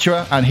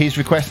Virtua and his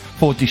request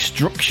for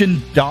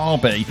Destruction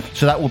Derby.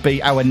 So that will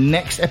be our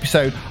next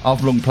episode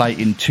of Long Play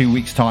in 2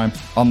 weeks' time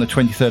on the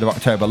 23rd of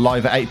October,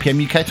 live at 8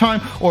 p.m. UK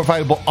time, or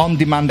available on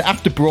demand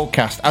after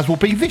broadcast, as will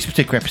be this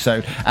particular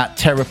episode at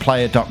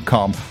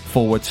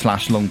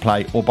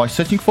terraplayer.com/longplay, or by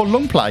searching for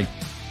Longplay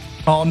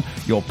on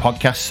your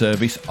podcast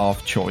service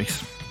of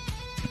choice.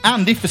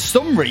 And if for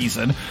some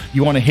reason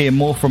you want to hear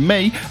more from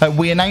me,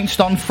 we announced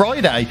on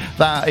Friday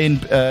that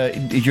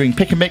during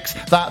Pick and Mix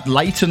that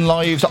Late and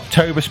Live's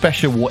October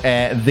special will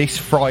air this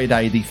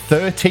Friday, the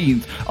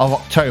 13th of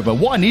October.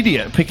 What an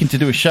idiot picking to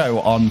do a show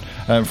on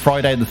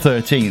Friday the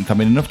 13th. I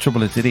mean, enough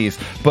trouble as it is.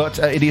 But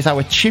it is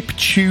our Chip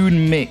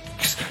Tune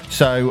Mix.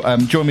 So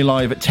join me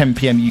live at 10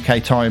 p.m.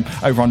 UK time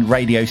over on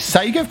Radio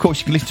Sega. Of course,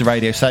 you can listen to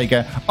Radio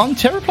Sega on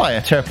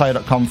TerraPlayer,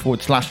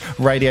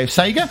 terraplayer.com/Radio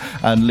Sega,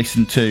 and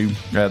listen to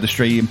the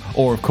stream,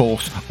 or of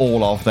course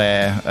all of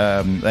their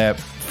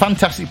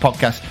fantastic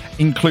podcasts,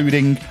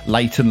 including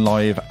Late and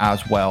Live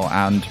as well.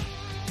 And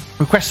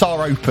requests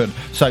are open,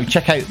 so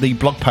check out the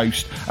blog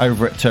post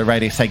over at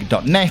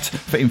radiosega.net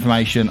for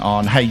information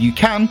on how you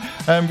can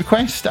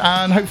request,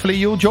 and hopefully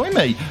you'll join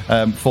me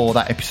for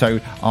that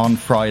episode on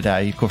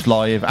Friday, of course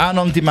live and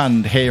on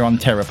demand here on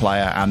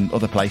TerraPlayer and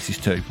other places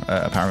too,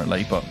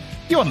 apparently. But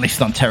You want to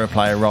listen on Terra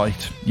Player,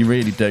 right? You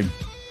really do.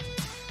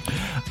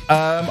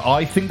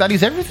 I think that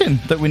is everything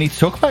that we need to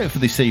talk about for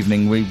this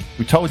evening. We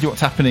told you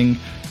what's happening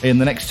in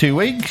the next 2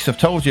 weeks. I've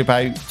told you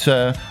about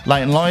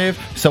Late and Live.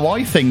 So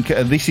I think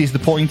this is the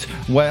point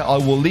where I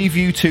will leave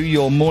you to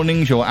your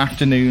mornings, your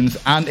afternoons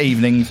and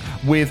evenings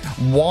with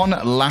one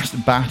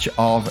last batch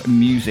of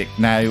music.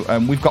 Now,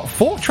 we've got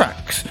 4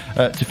 tracks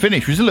to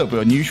finish, which is a little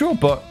bit unusual,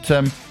 but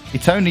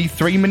it's only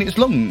 3 minutes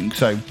long.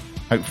 So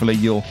hopefully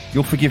you'll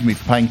forgive me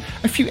for playing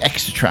a few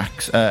extra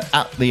tracks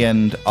at the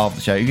end of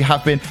the show. If you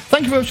have been,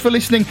 thank you very much for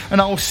listening,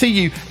 and I will see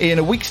you in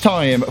a week's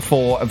time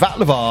for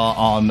Vatlavar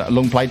on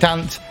Long Play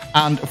Dance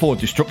and for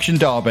Destruction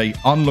Derby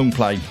on Long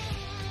Play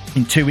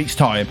in 2 weeks'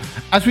 time,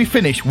 as we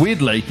finish,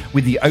 weirdly,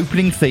 with the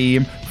opening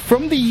theme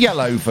from the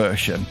yellow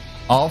version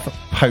of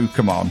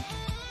Pokémon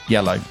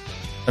Yellow.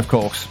 Of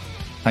course.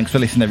 Thanks for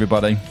listening,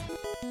 everybody.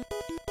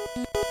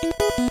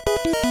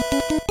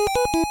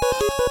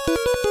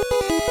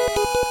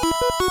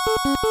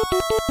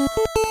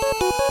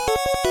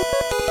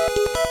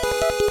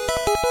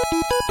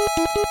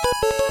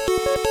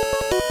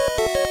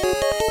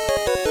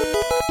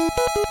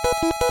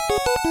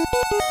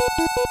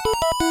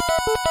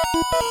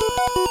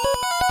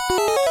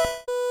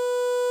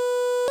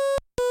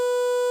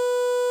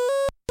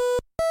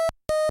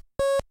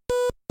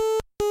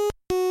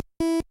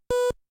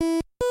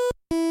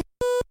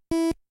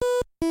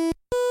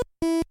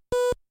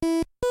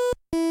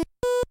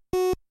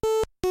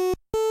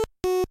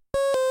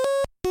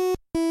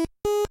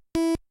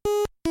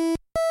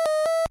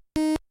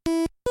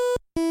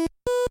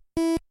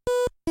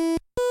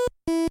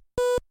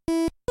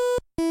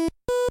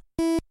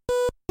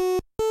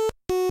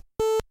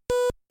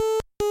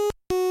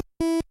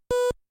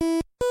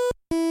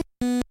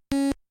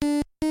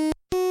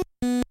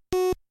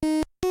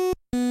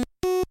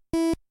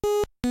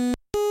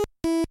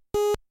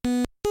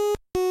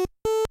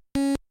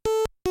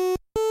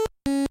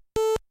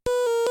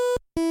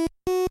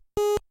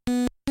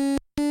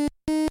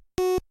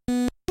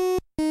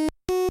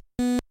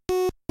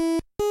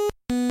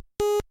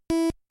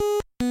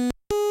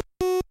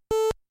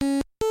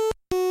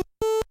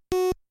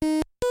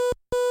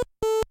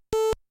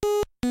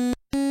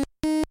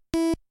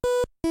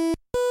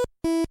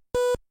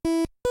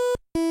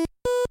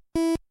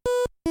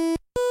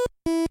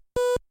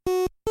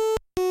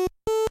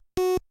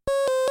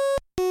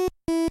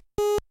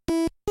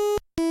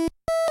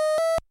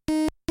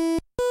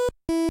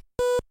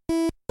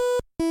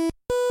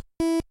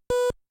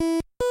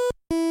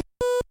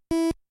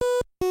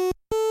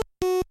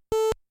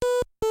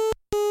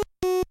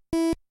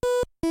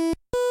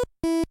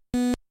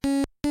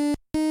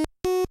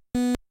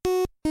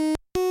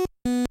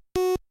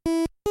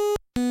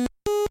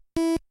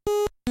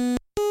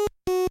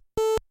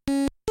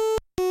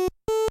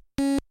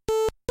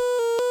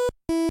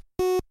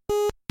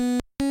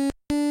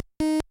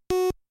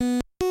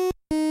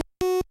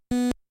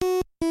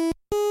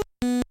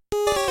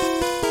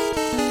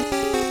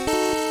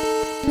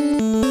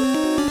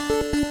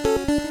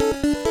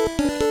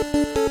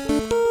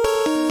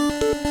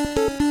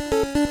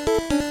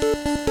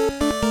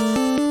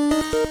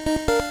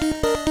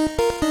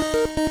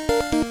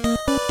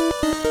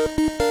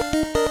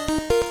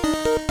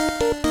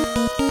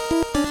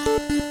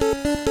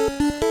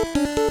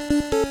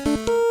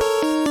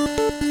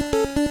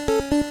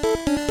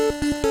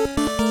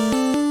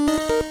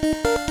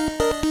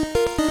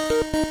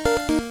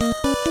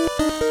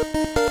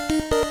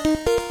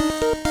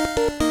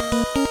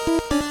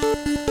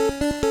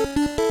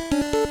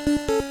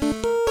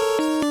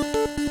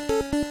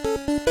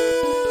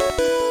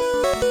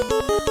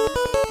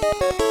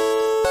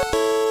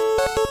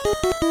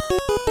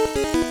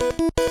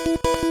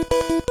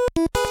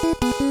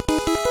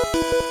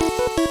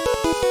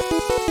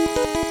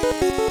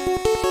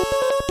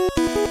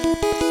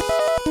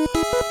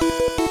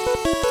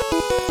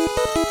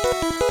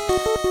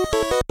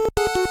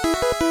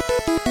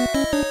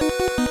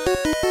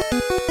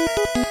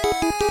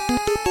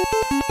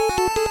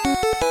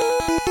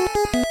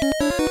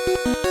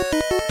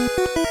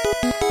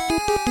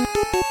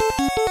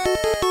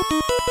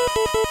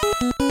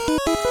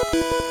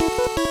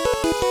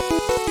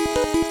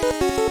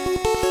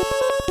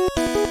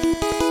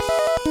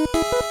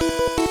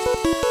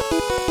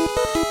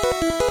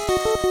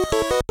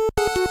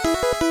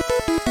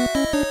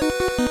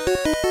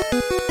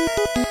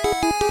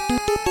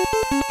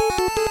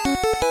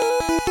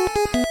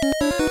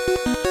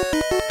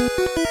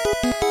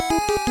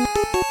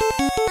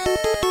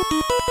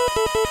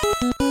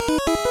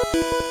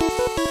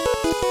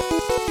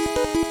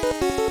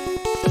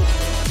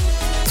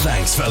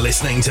 Thanks for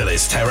listening to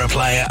this Terra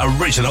Player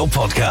original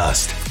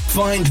podcast.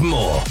 Find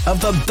more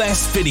of the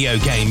best video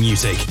game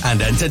music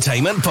and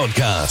entertainment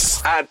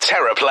podcasts at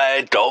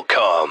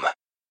terraplayer.com.